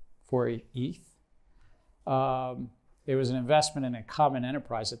for ETH. It was an investment in a common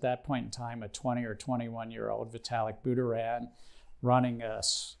enterprise at that point in time, a 20 or 21-year-old Vitalik Buterin running a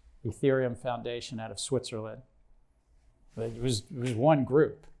Ethereum foundation out of Switzerland. It was one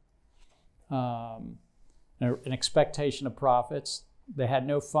group. An expectation of profits. They had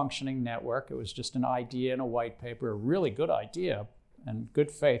no functioning network. It was just an idea in a white paper, a really good idea, and good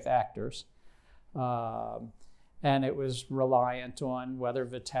faith actors. And it was reliant on whether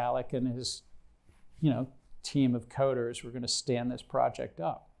Vitalik and his, team of coders were going to stand this project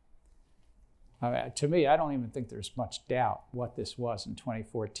up. To me, I don't even think there's much doubt what this was in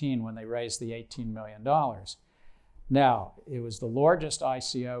 2014 when they raised the $18 million. Now, it was the largest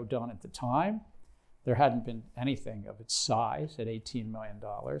ICO done at the time. There hadn't been anything of its size at $18 million.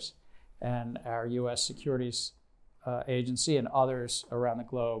 And our U.S. Securities Agency and others around the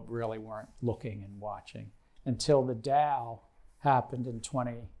globe really weren't looking and watching until the Dow happened in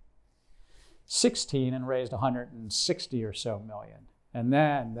 2016 and raised 160 or so million. And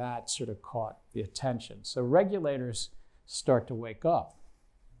then that sort of caught the attention. So regulators start to wake up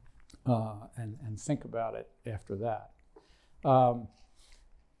and think about it after that.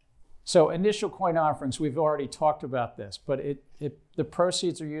 So initial coin offerings, we've already talked about this, but the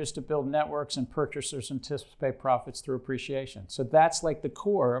proceeds are used to build networks and purchasers anticipate profits through appreciation. So that's like the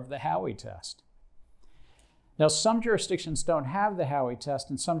core of the Howey test. Now, some jurisdictions don't have the Howey test,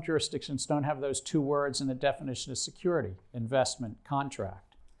 and some jurisdictions don't have those two words in the definition of security, investment,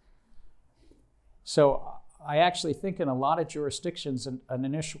 contract. So I actually think in a lot of jurisdictions, an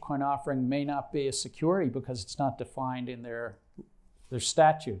initial coin offering may not be a security because it's not defined in their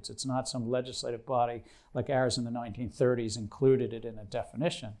statutes. It's not some legislative body like ours in the 1930s included it in a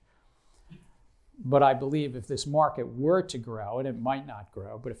definition. But I believe if this market were to grow, and it might not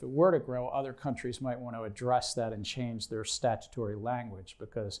grow, but if it were to grow, other countries might want to address that and change their statutory language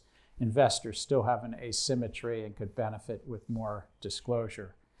because investors still have an asymmetry and could benefit with more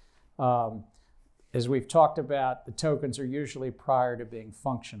disclosure. As we've talked about, the tokens are usually prior to being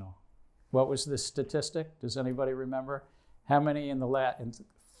functional. What was the statistic? Does anybody remember? How many in the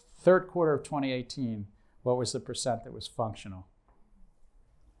third quarter of 2018, what was the percent that was functional?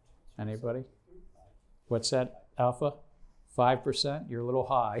 Anybody? What's that, Alpha? 5%? You're a little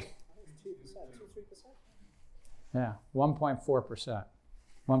high. 2%, 2-3%. Yeah, 1.4%,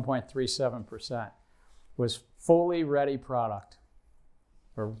 1.37% was fully ready product,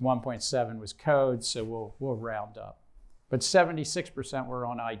 or 1.7 was code, so we'll round up. But 76% were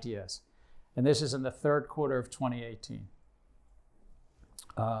on ideas. And this is in the third quarter of 2018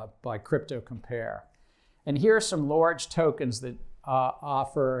 by Crypto Compare. And here are some large tokens that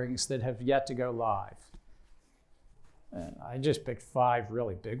offerings that have yet to go live. And I just picked 5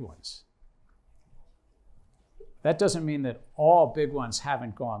 really big ones. That doesn't mean that all big ones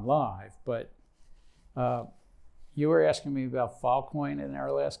haven't gone live, but you were asking me about Filecoin in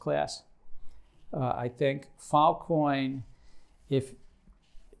our last class. I think Filecoin, if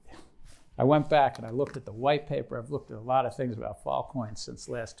I went back and I looked at the white paper, I've looked at a lot of things about Filecoin since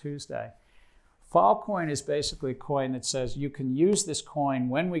last Tuesday. Filecoin is basically a coin that says you can use this coin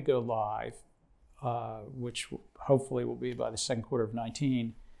when we go live, which hopefully will be by the second quarter of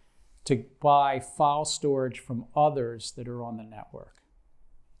 19, to buy file storage from others that are on the network.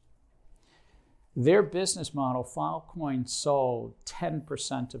 Their business model, Filecoin sold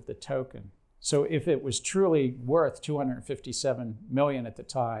 10% of the token. So if it was truly worth 257 million at the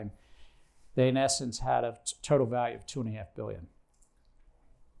time, they in essence had a total value of $2.5 billion.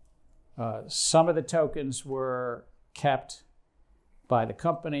 Some of the tokens were kept by the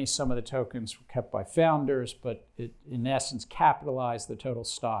company, some of the tokens were kept by founders, but it in essence capitalized the total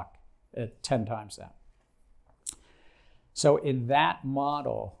stock at 10 times that. So in that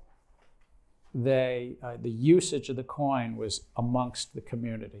model, the usage of the coin was amongst the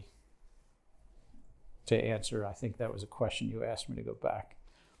community. To answer, I think that was a question you asked me to go back.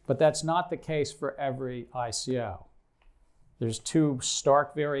 But that's not the case for every ICO. There's two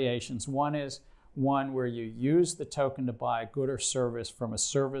stark variations. One is one where you use the token to buy a good or service from a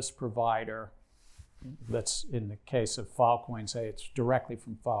service provider. That's in the case of Filecoin, say it's directly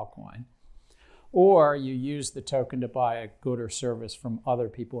from Filecoin. Or you use the token to buy a good or service from other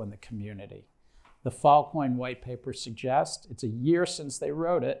people in the community. The Filecoin white paper suggests, it's a year since they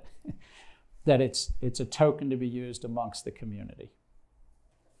wrote it, that it's a token to be used amongst the community.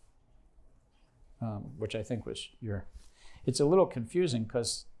 Which I think was your... It's a little confusing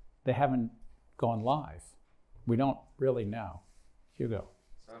because they haven't gone live. We don't really know. Hugo.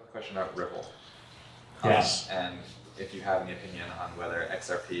 So I have a question about Ripple. Yes. And if you have any opinion on whether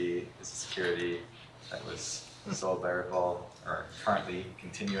XRP is a security that was sold by Ripple or currently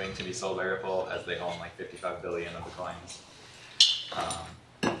continuing to be sold by Ripple as they own like 55 billion of the coins.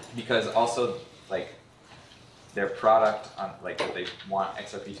 Because also like their product on like that they want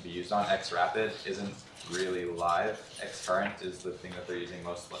XRP to be used on, XRapid, isn't really live. XCurrent is the thing that they're using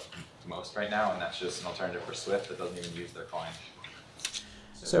most right now, and that's just an alternative for Swift that doesn't even use their coin.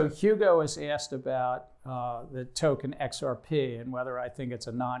 So Hugo was asked about the token XRP and whether I think it's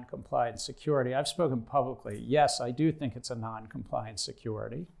a non-compliant security. I've spoken publicly. Yes, I do think it's a non-compliant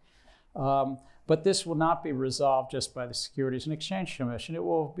security. But this will not be resolved just by the Securities and Exchange Commission. It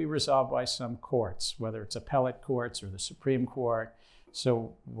will be resolved by some courts, whether it's appellate courts or the Supreme Court.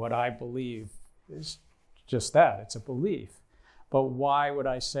 So what I believe is just that. It's a belief. But why would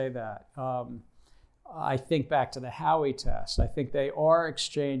I say that? I think back to the Howey test. I think they are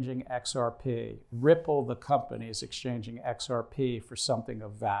exchanging XRP. Ripple, the company, is exchanging XRP for something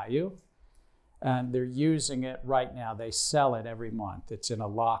of value. And they're using it right now. They sell it every month. It's in a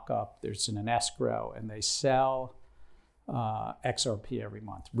lockup. It's in an escrow. And they sell XRP every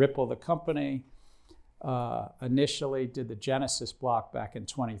month. Ripple, the company, initially did the Genesis block back in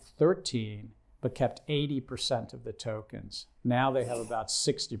 2013, but kept 80% of the tokens. Now they have about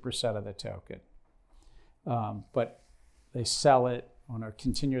 60% of the token. But they sell it on a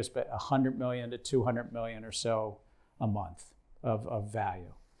continuous, 100 million to 200 million or so a month of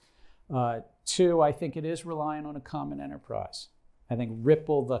value. Two, I think it is relying on a common enterprise. I think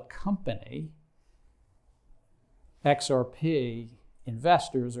Ripple, the company, XRP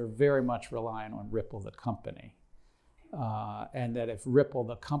investors are very much relying on Ripple, the company. And that if Ripple,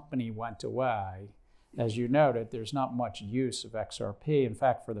 the company, went away, as you noted, there's not much use of XRP. In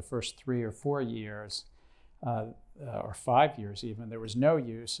fact, for the first 3 or 4 years, or 5 years even, there was no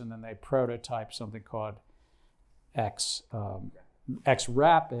use, and then they prototyped something called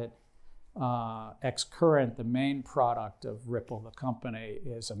XRapid. XCurrent, the main product of Ripple, the company,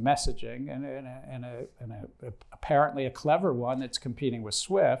 is a messaging and apparently a clever one that's competing with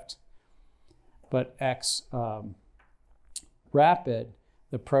Swift. But XRapid,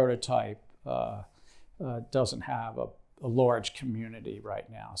 the prototype, doesn't have a large community right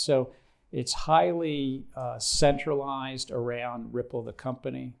now. So it's highly centralized around Ripple, the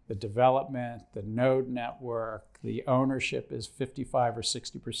company, the development, the node network, the ownership is 55 or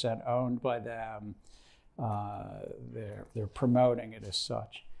 60% owned by them. They're promoting it as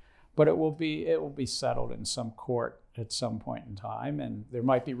such. But it will be settled in some court at some point in time, and there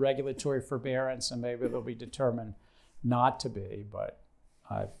might be regulatory forbearance, and maybe it'll be determined not to be, but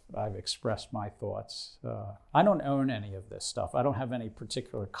I've expressed my thoughts. I don't own any of this stuff. I don't have any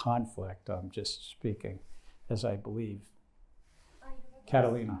particular conflict. I'm just speaking as I believe.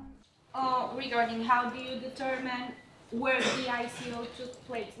 Catalina. Regarding how do you determine where the ICO took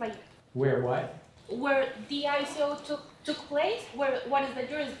place? Like where what? Where the ICO took place? What is the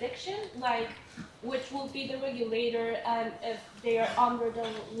jurisdiction? Like which will be the regulator, and if they are under the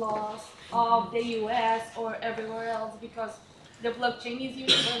laws of the US or everywhere else, because the blockchain is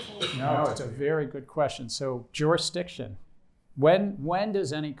universal. No, it's a very good question. So jurisdiction. When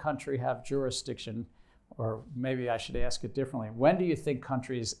does any country have jurisdiction? Or maybe I should ask it differently. When do you think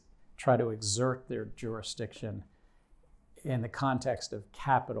countries try to exert their jurisdiction in the context of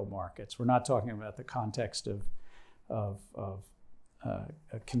capital markets? We're not talking about the context of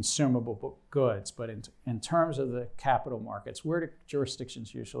consumable goods, but in terms of the capital markets, where do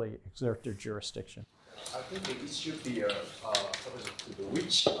jurisdictions usually exert their jurisdiction? I think it should be subject to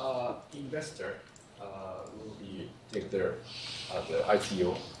which investor will be take the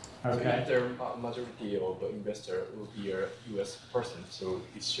ICO. Okay. The majority of the investor will be a U.S. person, so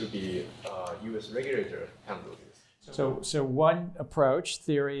it should be U.S. regulator handle this. So one approach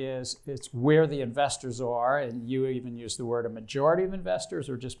theory is it's where the investors are, and you even use the word a majority of investors,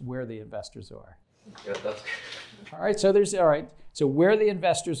 or just where the investors are. Yeah, that's All right. So where the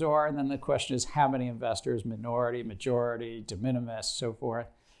investors are, and then the question is how many investors: minority, majority, de minimis, so forth.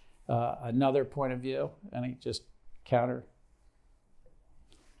 Another point of view, any just counter.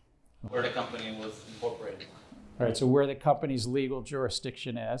 Where the company was incorporated. All right. So where the company's legal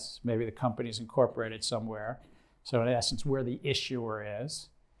jurisdiction is, maybe the company's incorporated somewhere. So in essence, where the issuer is.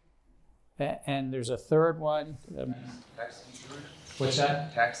 And there's a third one. Tax considerations? What's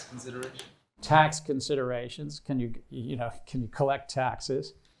that? Tax considerations? Tax considerations. Can you collect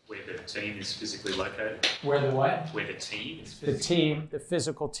taxes? Where the team is physically located. Where the what? Where the team is The team, the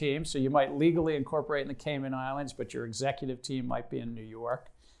physical team. So you might legally incorporate in the Cayman Islands, but your executive team might be in New York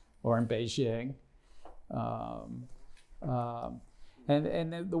or in Beijing. And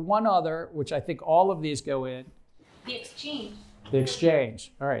the one other, which I think all of these go in, The exchange. the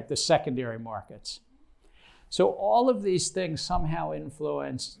exchange. All right, the secondary markets. So all of these things somehow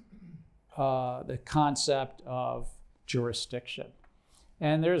influence the concept of jurisdiction.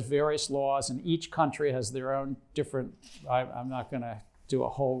 And there's various laws, and each country has their own different, I'm not going to do a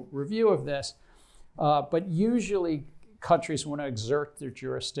whole review of this, but usually countries want to exert their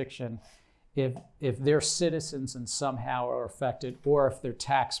jurisdiction if their citizens and somehow are affected, or if their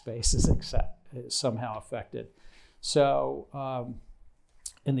tax base is somehow affected. So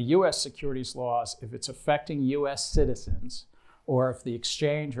in the US securities laws, if it's affecting US citizens, or if the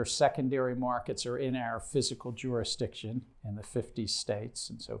exchange or secondary markets are in our physical jurisdiction in the 50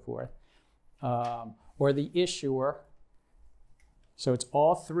 states and so forth, or the issuer, so it's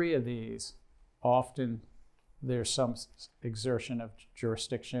all three of these, often there's some exertion of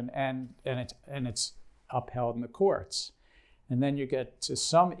jurisdiction, and it's upheld in the courts. And then you get to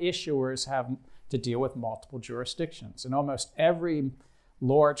some issuers have to deal with multiple jurisdictions. And almost every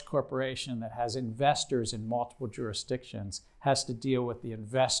large corporation that has investors in multiple jurisdictions has to deal with the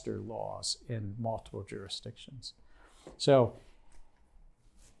investor laws in multiple jurisdictions. So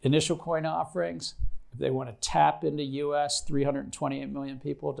initial coin offerings, if they want to tap into US 328 million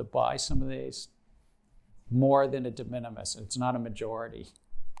people to buy some of these, more than a de minimis. It's not a majority.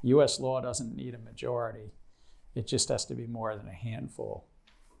 US law doesn't need a majority. It just has to be more than a handful.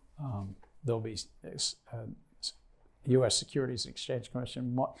 There'll be US Securities and Exchange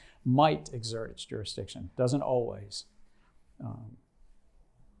Commission might exert its jurisdiction. Doesn't always.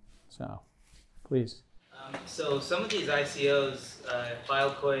 So, please. So some of these ICOs,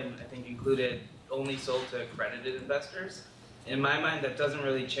 Filecoin, I think, included only sold to accredited investors. In my mind, that doesn't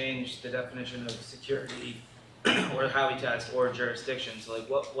really change the definition of security or how we test or jurisdiction. So, like,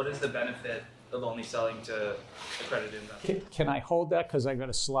 what is the benefit of only selling to accredited investors? Can I hold that? Because I got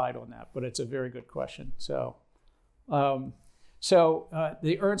a slide on that, but it's a very good question. So,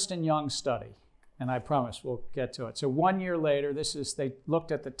 the Ernst & Young study, and I promise we'll get to it. So 1 year later, they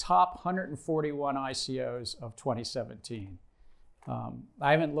looked at the top 141 ICOs of 2017.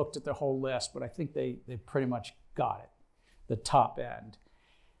 I haven't looked at the whole list, but I think they pretty much got it. The top end.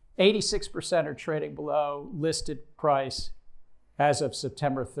 86% are trading below listed price as of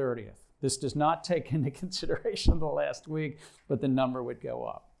September 30th. This does not take into consideration the last week, but the number would go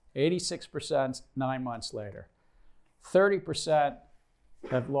up. 86% 9 months later. 30%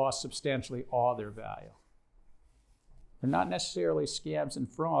 have lost substantially all their value. They're not necessarily scams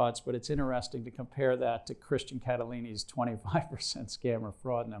and frauds, but it's interesting to compare that to Christian Catalini's 25% scam or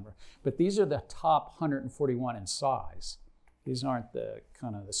fraud number. But these are the top 141 in size. These aren't the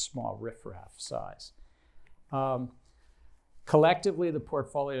kind of the small riffraff size. Collectively, the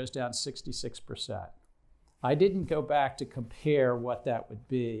portfolio is down 66%. I didn't go back to compare what that would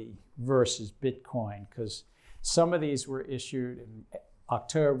be versus Bitcoin, because some of these were issued in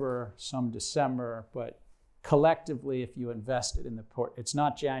October, some December, but collectively, if you invested in the it's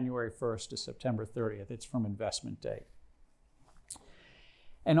not January 1st to September 30th, it's from investment date.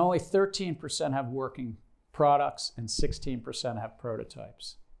 And only 13% have working products and 16% have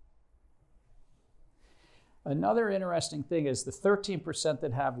prototypes. Another interesting thing is the 13%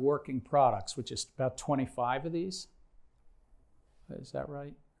 that have working products, which is about 25 of these. Is that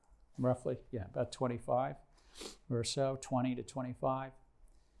right? Roughly? Yeah, about 25 or so, 20 to 25.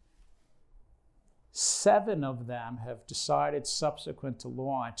 7 of them have decided subsequent to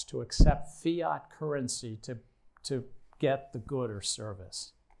launch to accept fiat currency to get the good or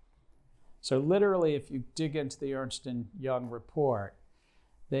service. So literally, if you dig into the Ernst & Young report,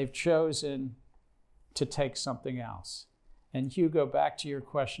 they've chosen to take something else. And Hugo, back to your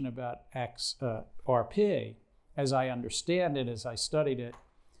question about XRP, as I understand it, as I studied it,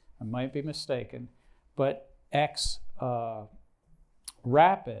 I might be mistaken, but X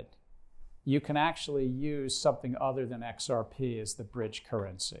rapid, you can actually use something other than XRP as the bridge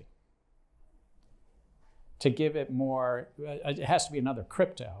currency to give it more. It has to be another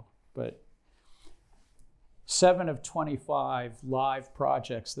crypto, but 7 of 25 live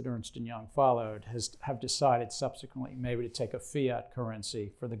projects that Ernst & Young followed have decided subsequently maybe to take a fiat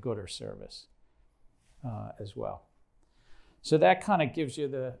currency for the good or service as well. So that kind of gives you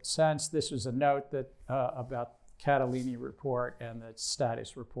the sense. This was a note that about Catalini report and the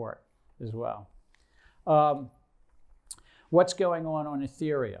status report as well. What's going on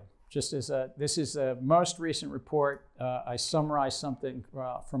Ethereum? Just as this is a most recent report. I summarized something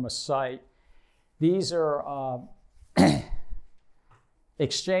from a site. These are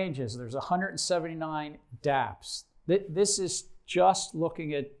exchanges. There's 179 dApps. This is just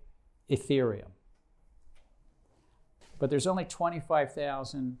looking at Ethereum. But there's only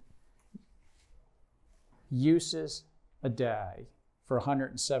 25,000 uses a day for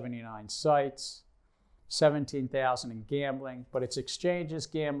 179 sites, 17,000 in gambling, but it's exchanges,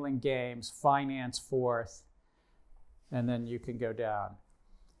 gambling, games, finance fourth, and then you can go down.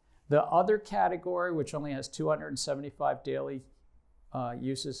 The other category, which only has 275 daily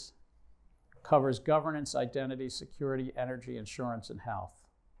uses, covers governance, identity, security, energy, insurance, and health.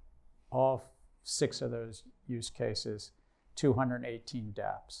 All 6 of those use cases, 218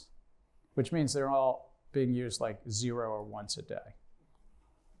 dApps, which means they're all being used like 0 or once a day.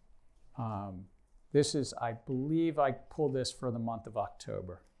 This is, I believe I pulled this for the month of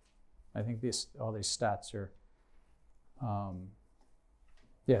October. I think all these stats are,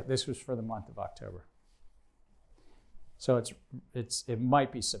 yeah, this was for the month of October. So it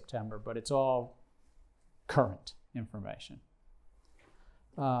might be September, but it's all current information.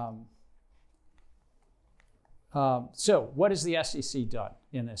 So what has the SEC done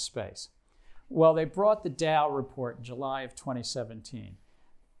in this space? Well, they brought the Dow report in July of 2017.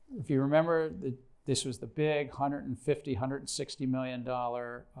 If you remember, this was the big $150, $160 million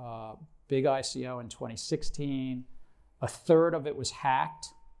big ICO in 2016. A third of it was hacked.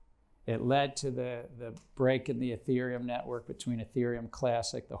 It led to the break in the Ethereum network between Ethereum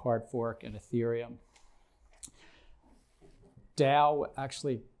Classic, the hard fork, and Ethereum. Dow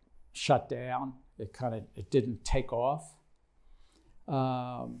actually shut down. It didn't take off.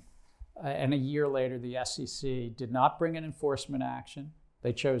 And a year later, the SEC did not bring an enforcement action.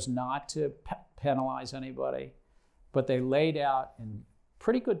 They chose not to penalize anybody, but they laid out in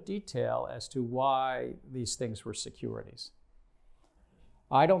pretty good detail as to why these things were securities.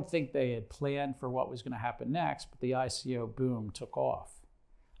 I don't think they had planned for what was going to happen next, but the ICO boom took off.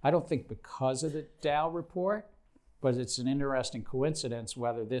 I don't think because of the Dow report, but it's an interesting coincidence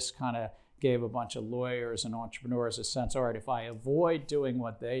whether this kind of gave a bunch of lawyers and entrepreneurs a sense, all right, if I avoid doing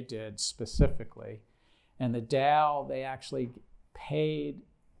what they did specifically, and the Dow, they actually paid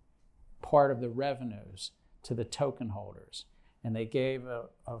part of the revenues to the token holders, and they gave a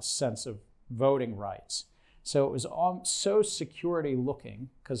sense of voting rights. So it was so security looking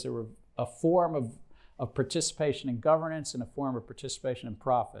because there were a form of participation in governance and a form of participation in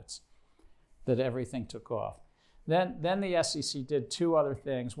profits that everything took off. Then the SEC did 2 other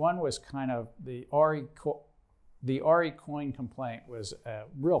things. One was kind of the RE coin complaint was a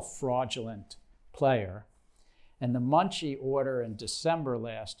real fraudulent player. And the Munchie order in December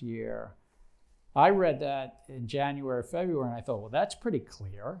last year, I read that in January, February, and I thought, well, that's pretty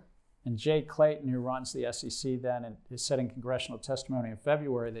clear. And Jay Clayton, who runs the SEC then, and is said in congressional testimony in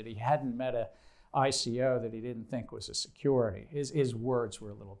February that he hadn't met a ICO that he didn't think was a security. His words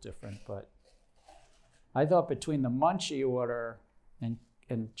were a little different, but I thought between the Munchie order and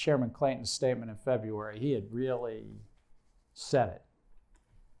Chairman Clayton's statement in February, he had really said it.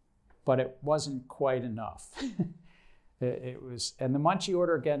 But it wasn't quite enough. It was, and the Munchie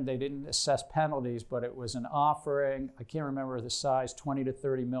order, again, they didn't assess penalties, but it was an offering. I can't remember the size, 20 to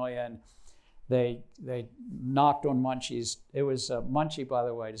 30 million. They knocked on Munchies. It was Munchie, by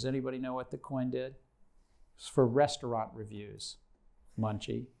the way. Does anybody know what the coin did? It was for restaurant reviews.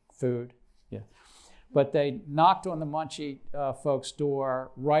 Munchie, food, yeah. But they knocked on the Munchie folks'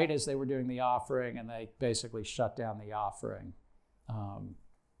 door right as they were doing the offering, and they basically shut down the offering.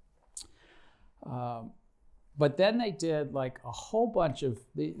 But then they did like a whole bunch of,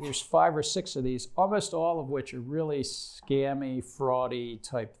 there's 5 or 6 of these, almost all of which are really scammy, fraudy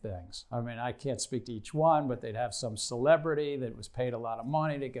type things. I mean, I can't speak to each one, but they'd have some celebrity that was paid a lot of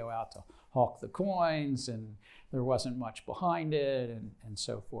money to go out to hawk the coins, and there wasn't much behind it, and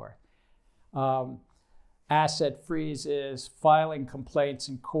so forth. Asset freezes, filing complaints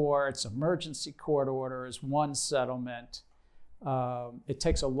in courts, emergency court orders, one settlement. It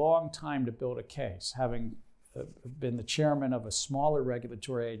takes a long time to build a case. Having been the chairman of a smaller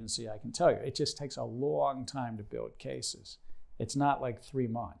regulatory agency, I can tell you, it just takes a long time to build cases. It's not like 3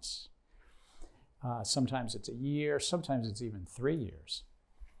 months. Sometimes it's a year, sometimes it's even 3 years.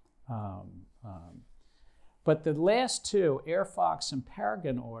 But the last two, AirFox and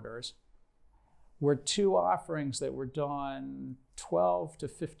Paragon orders, were two offerings that were done 12 to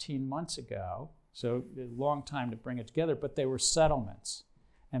 15 months ago, so a long time to bring it together, but they were settlements.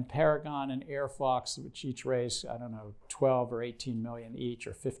 And Paragon and AirFox, which each raised, I don't know, 12 or 18 million each,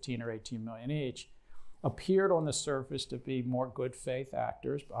 or 15 or 18 million each, appeared on the surface to be more good faith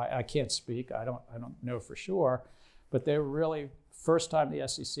actors. I can't speak, I don't know for sure, but they were really, first time the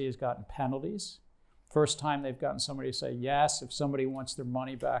SEC has gotten penalties, first time they've gotten somebody to say, yes, if somebody wants their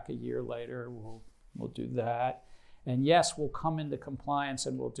money back a year later, we'll do that. And yes, we'll come into compliance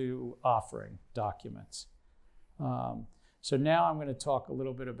and we'll do offering documents. So now I'm going to talk a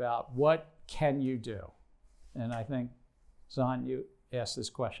little bit about what can you do? And I think, Zahn, you asked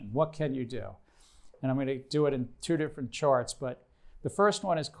this question. What can you do? And I'm going to do it in two different charts, but the first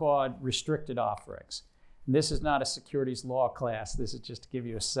one is called restricted offerings. And this is not a securities law class. This is just to give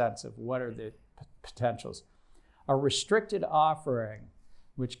you a sense of what are the potentials. A restricted offering,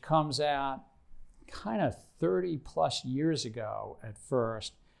 which comes out kind of 30 plus years ago at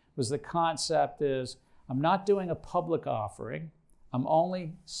first, was the concept is, I'm not doing a public offering. I'm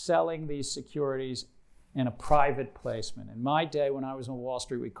only selling these securities in a private placement. In my day, when I was on Wall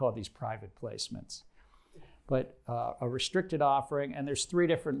Street, we called these private placements. But a restricted offering, and there's three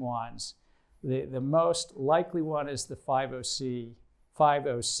different ones. The most likely one is the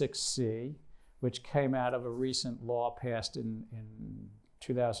 506C, which came out of a recent law passed in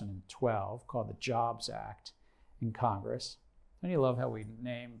 2012 called the Jobs Act in Congress. Don't you love how we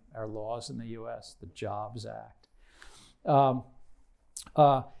name our laws in the US, the Jobs Act?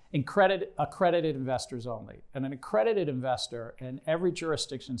 Accredited investors only. And an accredited investor, and every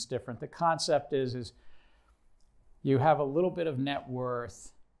jurisdiction is different. The concept is you have a little bit of net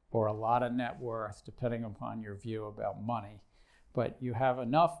worth or a lot of net worth, depending upon your view about money, but you have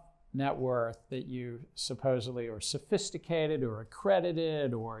enough net worth that you supposedly are sophisticated or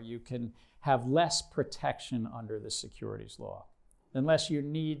accredited, or you can have less protection under the securities law, unless you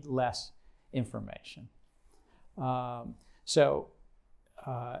need less information.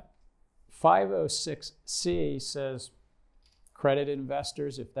 506C says accredited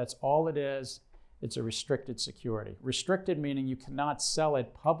investors, if that's all it is, it's a restricted security. Restricted meaning you cannot sell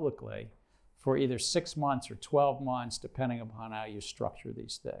it publicly for either 6 months or 12 months, depending upon how you structure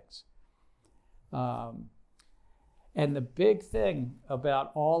these things. And the big thing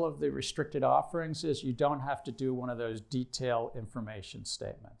about all of the restricted offerings is you don't have to do one of those detailed information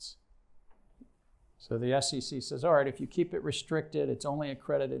statements. So the SEC says, all right, if you keep it restricted, it's only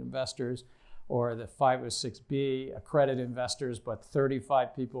accredited investors, or the 506B, accredited investors, but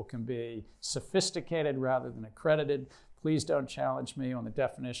 35 people can be sophisticated rather than accredited. Please don't challenge me on the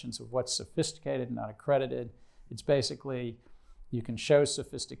definitions of what's sophisticated and not accredited. It's basically, you can show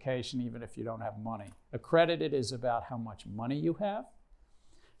sophistication even if you don't have money. Accredited is about how much money you have.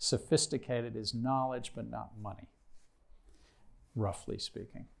 Sophisticated is knowledge, but not money, roughly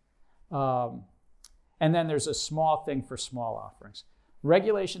speaking. And then there's a small thing for small offerings.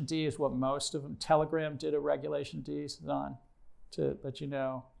 Regulation D is what most of them, Telegram did a Regulation D, Zahn, to let you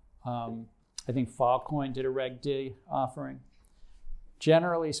know. I think Filecoin did a Reg D offering.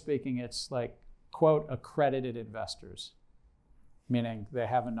 Generally speaking, it's like, quote, accredited investors, meaning they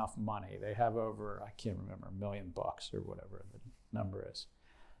have enough money. They have over, I can't remember, $1 million or whatever the number is.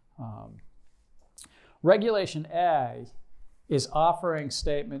 Regulation A is offering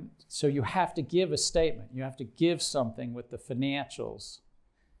statement, so you have to give a statement. You have to give something with the financials.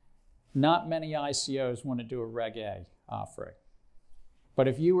 Not many ICOs want to do a Reg A offering. But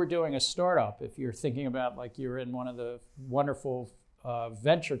if you were doing a startup, if you're thinking about like you're in one of the wonderful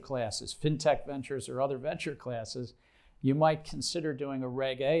venture classes, fintech ventures or other venture classes, you might consider doing a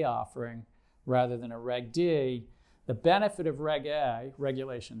Reg A offering rather than a Reg D. The benefit of Reg A,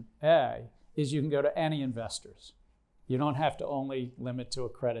 Regulation A, is you can go to any investors. You don't have to only limit to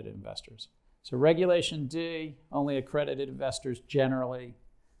accredited investors. So Regulation D, only accredited investors generally,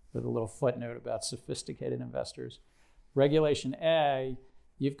 with a little footnote about sophisticated investors. Regulation A,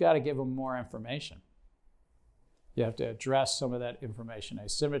 you've got to give them more information. You have to address some of that information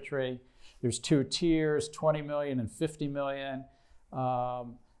asymmetry. There's two tiers, 20 million and 50 million.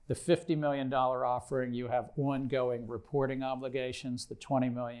 The $50 million offering, you have ongoing reporting obligations. The 20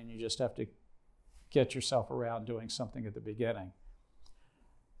 million, you just have to get yourself around doing something at the beginning.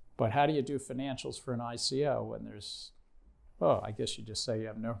 But how do you do financials for an ICO when there's, oh, I guess you just say you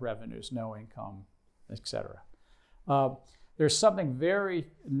have no revenues, no income, etc. There's something very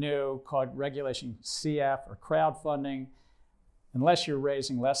new called Regulation CF or crowdfunding. Unless you're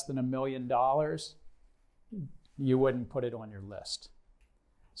raising less than $1 million, you wouldn't put it on your list.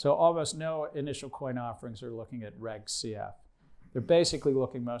 So almost no initial coin offerings are looking at Reg CF. They're basically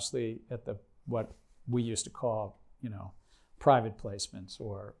looking mostly at what we used to call, private placements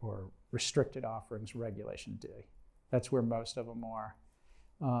or restricted offerings, Regulation D. That's where most of them are.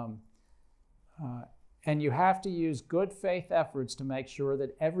 And you have to use good faith efforts to make sure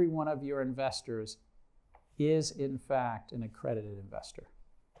that every one of your investors is in fact an accredited investor.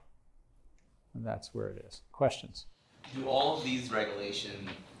 And that's where it is. Questions? Do all of these regulations,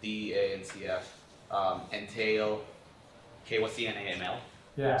 DEA and CF, entail KYC and AML?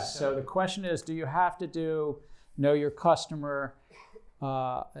 Yes. So the question is, do you have to know your customer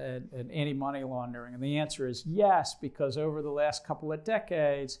and anti-money laundering? And the answer is yes, because over the last couple of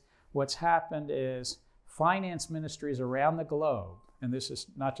decades, what's happened is finance ministries around the globe, and this is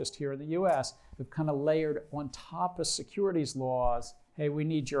not just here in the US, have kind of layered on top of securities laws, hey, we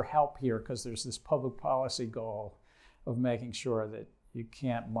need your help here because there's this public policy goal of making sure that you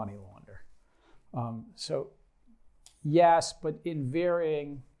can't money launder. So yes, but in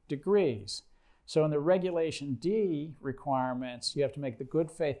varying degrees. So in the Regulation D requirements, you have to make the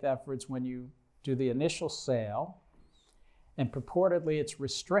good faith efforts when you do the initial sale, and purportedly it's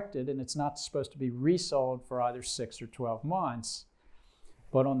restricted and it's not supposed to be resold for either 6 or 12 months.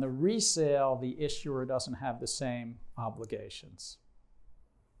 But on the resale, the issuer doesn't have the same obligations.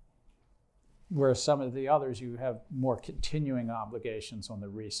 Whereas some of the others, you have more continuing obligations on the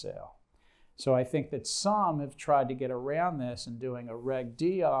resale. So I think that some have tried to get around this and doing a Reg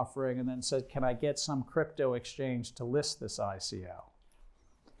D offering and then said, can I get some crypto exchange to list this ICO?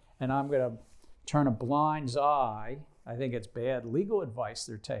 And I'm going to turn a blind eye. I think it's bad legal advice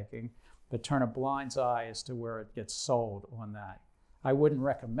they're taking, but turn a blind eye as to where it gets sold on that. I wouldn't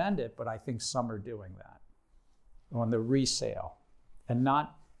recommend it, but I think some are doing that on the resale and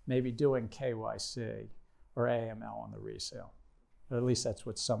not maybe doing KYC or AML on the resale. Or at least that's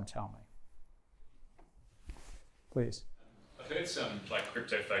what some tell me. Please. I've heard some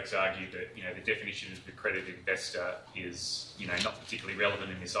crypto folks argue that the definition of accredited investor is not particularly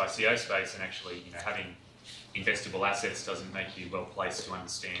relevant in this ICO space, and actually having investable assets doesn't make you well placed to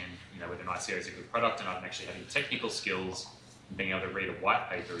understand whether an ICO is a good product, and actually having technical skills and being able to read a white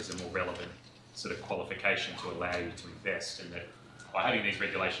paper is a more relevant sort of qualification to allow you to invest, and that by having these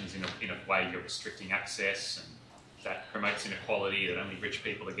regulations in a way you're restricting access, and that promotes inequality, that only rich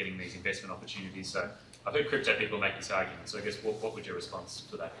people are getting these investment opportunities. So I've heard crypto people make this argument. So I guess what would your response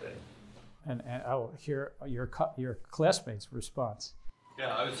to that be? And I will hear your classmates' response.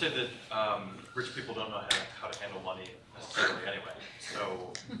 Yeah, I would say that rich people don't know how to handle money necessarily anyway.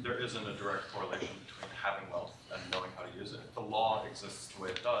 So there isn't a direct correlation between having wealth and knowing how to use it. The law exists the way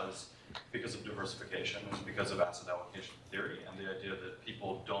it does because of diversification and because of asset allocation theory and the idea that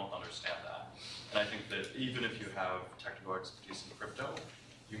people don't understand that. And I think that even if you have technical expertise in crypto,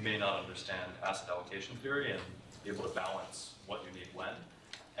 you may not understand asset allocation theory and be able to balance what you need when.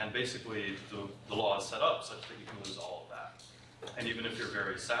 And basically, the law is set up such that you can lose all of that. And even if you're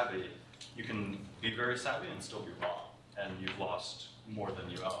very savvy, you can be very savvy and still be wrong. And you've lost more than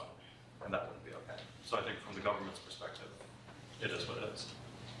you own. And that wouldn't be okay. So I think from the government's perspective, it is what it is.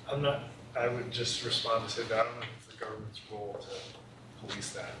 I would just respond to say that I don't know if it's the government's role to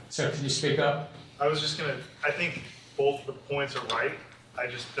police that. So can you speak up? I think both the points are right. I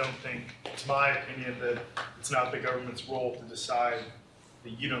just don't think, it's my opinion that it's not the government's role to decide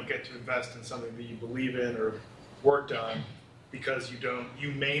that you don't get to invest in something that you believe in or worked on because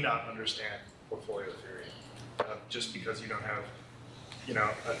you may not understand portfolio theory just because you don't have,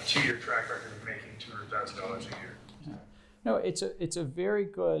 a 2-year track record of making $200,000 a year. No, it's a very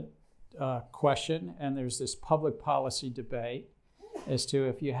good question, and there's this public policy debate as to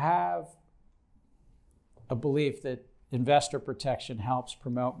if you have a belief that investor protection helps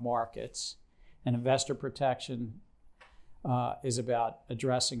promote markets, and investor protection is about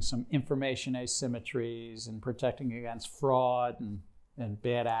addressing some information asymmetries and protecting against fraud and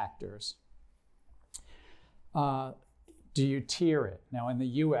bad actors. Do you tier it? Now, in the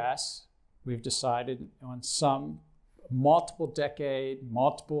US, we've decided on multiple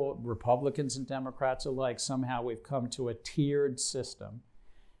Republicans and Democrats alike, somehow we've come to a tiered system,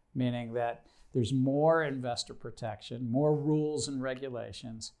 meaning that there's more investor protection, more rules and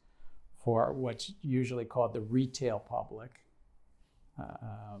regulations for what's usually called the retail public,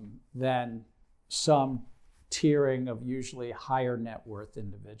 than some tiering of usually higher net worth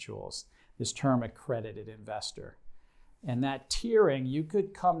individuals, this term accredited investor. And that tiering, you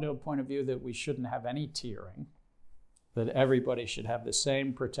could come to a point of view that we shouldn't have any tiering, that everybody should have the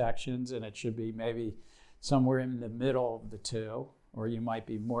same protections, and it should be maybe somewhere in the middle of the two, or you might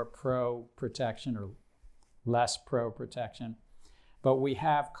be more pro-protection or less pro-protection. But we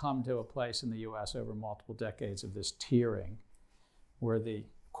have come to a place in the US over multiple decades of this tiering where the,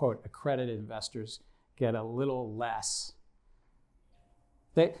 quote, accredited investors get a little less.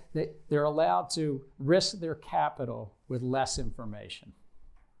 They're allowed to risk their capital with less information.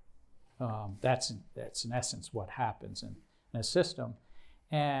 That's in essence what happens in a system.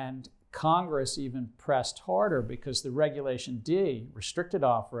 And Congress even pressed harder because the Regulation D, restricted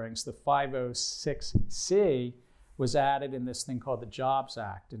offerings, the 506C, was added in this thing called the Jobs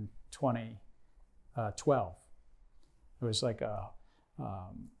Act in 2012. It was like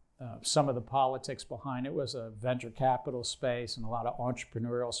some of the politics behind it was a venture capital space and a lot of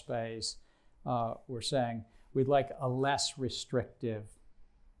entrepreneurial space. We're saying we'd like a less restrictive,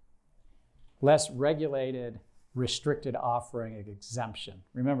 less regulated, restricted offering exemption.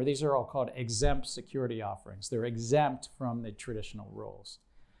 Remember, these are all called exempt security offerings. They're exempt from the traditional rules.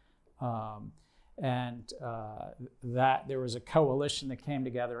 That there was a coalition that came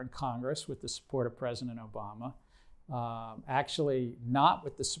together in Congress with the support of President Obama, actually not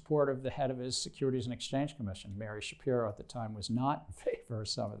with the support of the head of his Securities and Exchange Commission. Mary Shapiro at the time was not in favor of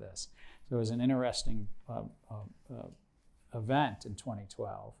some of this. So it was an interesting event in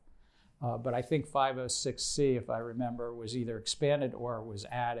 2012. But I think 506C, if I remember, was either expanded or was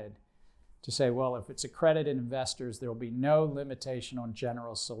added to say, well, if it's accredited investors, there will be no limitation on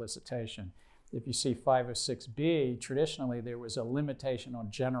general solicitation. If you see 506B, traditionally there was a limitation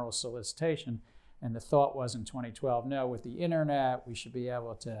on general solicitation, and the thought was in 2012, no, with the internet, we should be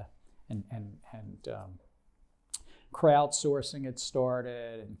able to, and crowdsourcing had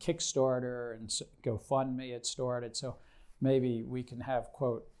started, and Kickstarter and GoFundMe had started, so maybe we can have,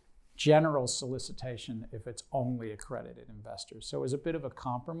 quote, general solicitation if it's only accredited investors. So it was a bit of a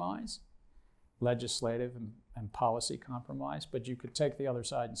compromise, legislative and policy compromise, but you could take the other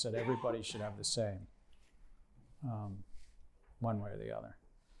side and said everybody should have the same, one way or the other.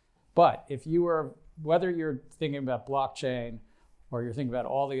 But if you were, whether you're thinking about blockchain or you're thinking about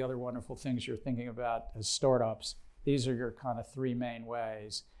all the other wonderful things you're thinking about as startups, these are your kind of three main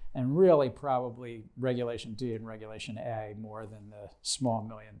ways. And really probably Regulation D and Regulation A more than the small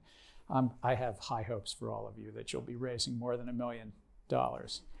million. I have high hopes for all of you that you'll be raising more than $1 million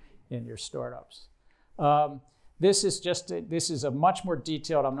in your startups. This is a much more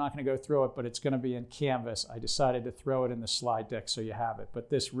detailed, I'm not going to go through it, but it's going to be in Canvas. I decided to throw it in the slide deck so you have it, but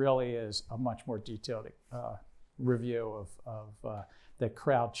this really is a much more detailed review of that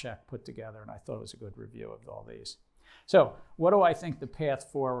CrowdCheck put together, and I thought it was a good review of all these. So what do I think the path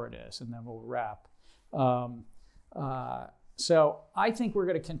forward is? And then we'll wrap. So I think we're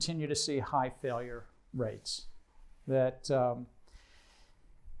going to continue to see high failure rates. That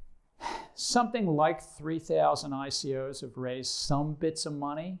something like 3,000 ICOs have raised some bits of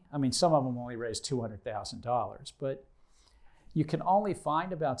money. I mean, some of them only raised $200,000, but you can only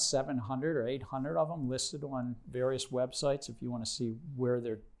find about 700 or 800 of them listed on various websites if you want to see where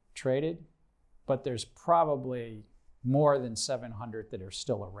they're traded. But there's probably more than 700 that are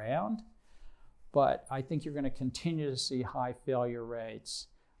still around. But I think you're going to continue to see high failure rates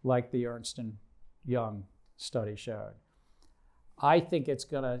like the Ernst & Young study showed. I think it's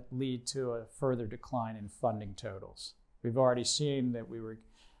going to lead to a further decline in funding totals. We've already seen that we were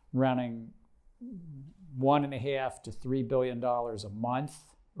running $1.5 to $3 billion a month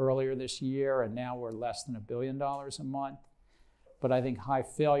earlier this year, and now we're less than $1 billion a month. But I think high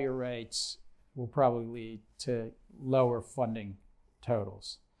failure rates will probably lead to lower funding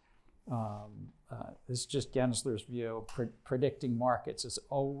totals. This is just Gensler's view. Predicting markets is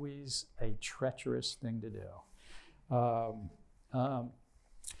always a treacherous thing to do.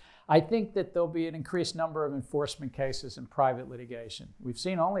 I think that there'll be an increased number of enforcement cases in private litigation. We've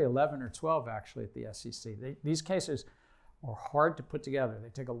seen only 11 or 12 actually at the SEC. These cases are hard to put together. They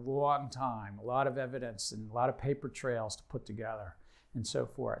take a long time, a lot of evidence and a lot of paper trails to put together and so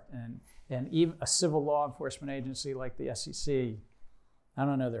forth. And even a civil law enforcement agency like the SEC, I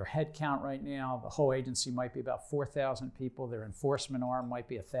don't know their head count right now. The whole agency might be about 4,000 people. Their enforcement arm might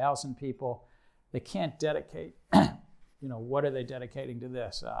be 1,000 people. They can't dedicate, what are they dedicating to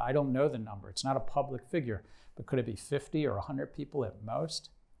this? I don't know the number. It's not a public figure, but could it be 50 or 100 people at most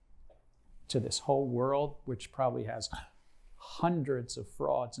to this whole world, which probably has hundreds of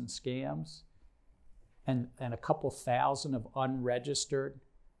frauds and scams and a couple thousand of unregistered,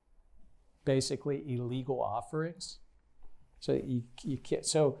 basically illegal offerings? So you can't.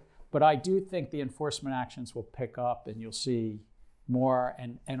 So But I do think the enforcement actions will pick up, and you'll see more,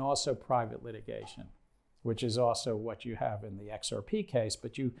 and also private litigation, which is also what you have in the XRP case,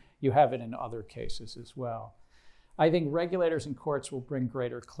 but you have it in other cases as well. I think regulators and courts will bring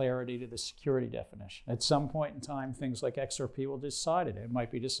greater clarity to the security definition. At some point in time, things like XRP will decide it. It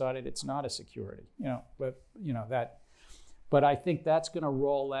might be decided it's not a security, but I think that's going to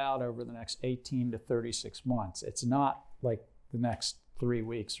roll out over the next 18 to 36 months. It's not like the next 3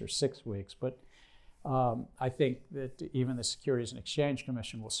 weeks or 6 weeks, but I think that even the Securities and Exchange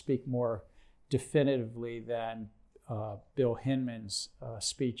Commission will speak more definitively than Bill Hinman's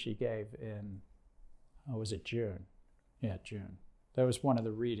speech he gave in, was it June? Yeah, June. That was one of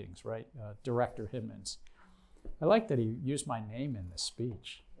the readings, right? Director Hinman's. I like that he used my name in the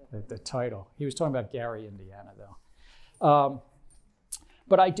speech, the title. He was talking about Gary, Indiana, though.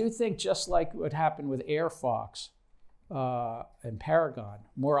 But I do think, just like what happened with AirFox and Paragon,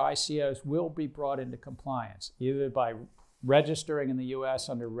 more ICOs will be brought into compliance, either by registering in the US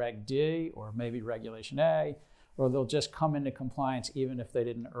under Reg D or maybe Regulation A, or they'll just come into compliance even if they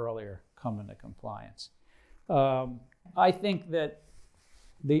didn't earlier come into compliance. I think that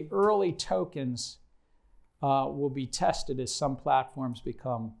the early tokens will be tested as some platforms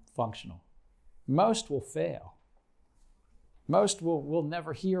become functional. Most will fail. Most we'll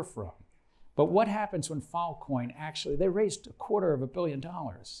never hear from. But what happens when Filecoin actually, they raised $250 million.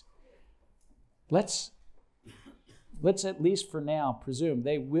 Let's at least for now presume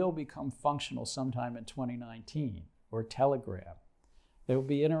they will become functional sometime in 2019, or Telegram. It will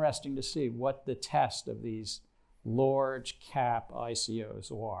be interesting to see what the test of these large cap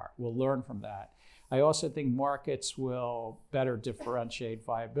ICOs are. We'll learn from that. I also think markets will better differentiate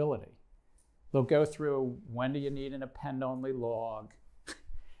viability. They'll go through, when do you need an append-only log,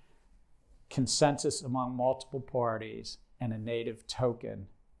 consensus among multiple parties, and a native token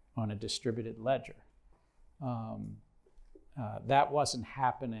on a distributed ledger. That wasn't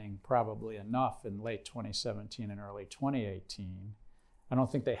happening probably enough in late 2017 and early 2018. I don't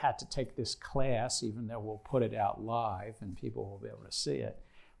think they had to take this class, even though we'll put it out live and people will be able to see it.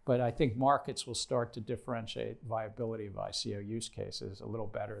 But I think markets will start to differentiate viability of ICO use cases a little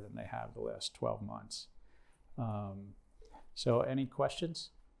better than they have the last 12 months. So any questions?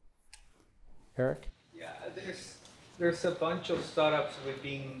 Eric? Yeah, there's a bunch of startups we've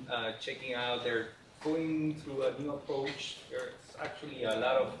been checking out. They're going through a new approach. There's actually a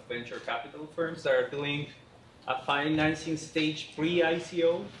lot of venture capital firms that are doing a financing stage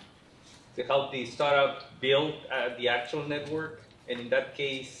pre-ICO to help the startup build the actual network. And in that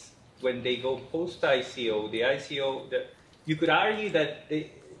case, when they go post-ICO, you could argue that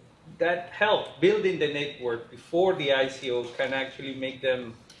that help building the network before the ICO can actually make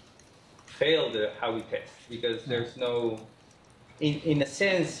them fail the Howey test, because there's no, in a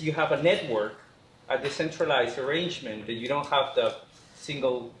sense, you have a network, a decentralized arrangement, that you don't have the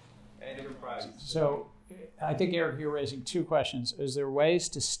single enterprise. So I think, Eric, you're raising two questions. Is there ways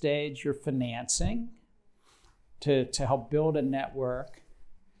to stage your financing to help build a network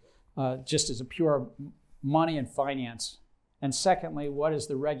just as a pure money and finance? And secondly, what is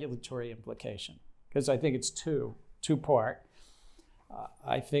the regulatory implication? Because I think it's two-part.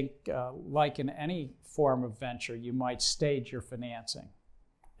 I think like in any form of venture, you might stage your financing.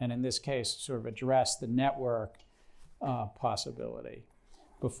 And in this case, sort of address the network possibility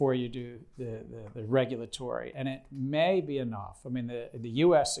before you do the regulatory. And it may be enough. I mean, the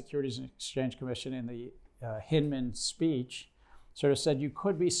US Securities and Exchange Commission in the Hinman speech sort of said you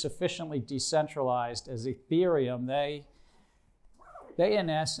could be sufficiently decentralized as Ethereum. They in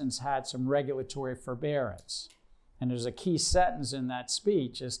essence had some regulatory forbearance. And there's a key sentence in that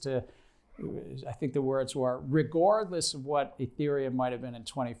speech as to, I think the words were, regardless of what Ethereum might have been in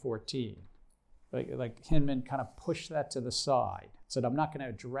 2014. Like Hinman kind of pushed that to the side, said, I'm not going to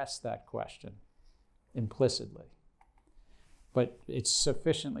address that question implicitly. But it's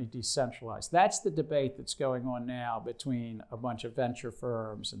sufficiently decentralized. That's the debate that's going on now between a bunch of venture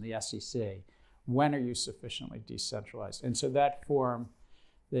firms and the SEC. When are you sufficiently decentralized? And so that form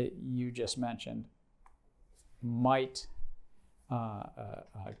that you just mentioned might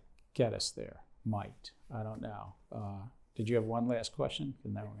get us there. Might. I don't know. Did you have one last question?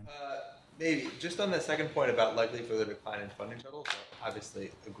 And then we're gonna... Maybe. Just on the second point about likely further decline in funding totals, I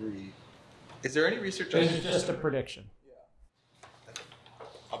obviously agree. Is there any research on... It's just a prediction.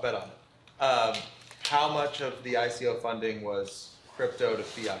 I'll bet on it. How much of the ICO funding was crypto to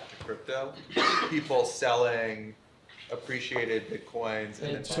fiat to crypto? People selling appreciated Bitcoins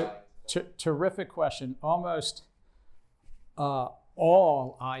and Terrific question. Almost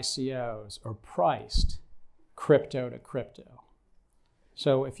all ICOs are priced crypto to crypto.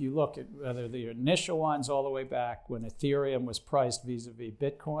 So if you look at whether the initial ones all the way back when Ethereum was priced vis-a-vis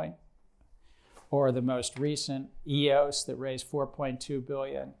Bitcoin, or the most recent EOS that raised 4.2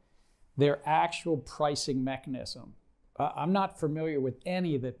 billion, their actual pricing mechanism, I'm not familiar with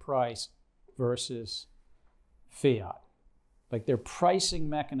any that price versus fiat. Like their pricing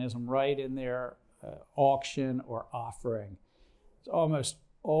mechanism right in their auction or offering, it's almost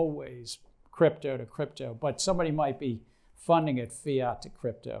always crypto to crypto, but somebody might be funding it fiat to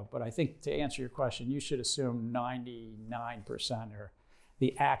crypto. But I think to answer your question, you should assume 99% or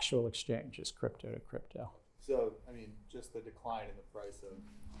the actual exchange is crypto to crypto. So, I mean, just the decline in the price of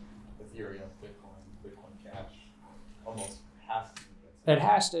Ethereum, Bitcoin Cash almost has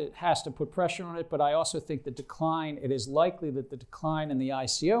to. It has to put pressure on it, but I also think the decline, it is likely that the decline in the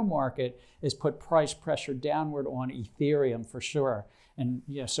ICO market has put price pressure downward on Ethereum for sure. And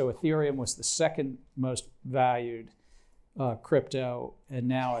yeah, so Ethereum was the second most valued crypto, and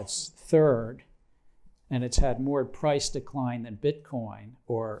now it's third, and it's had more price decline than Bitcoin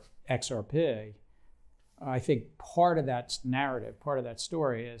or XRP. I think part of that narrative, part of that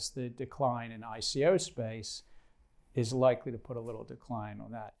story is the decline in ICO space is likely to put a little decline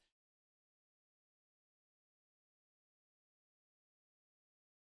on that.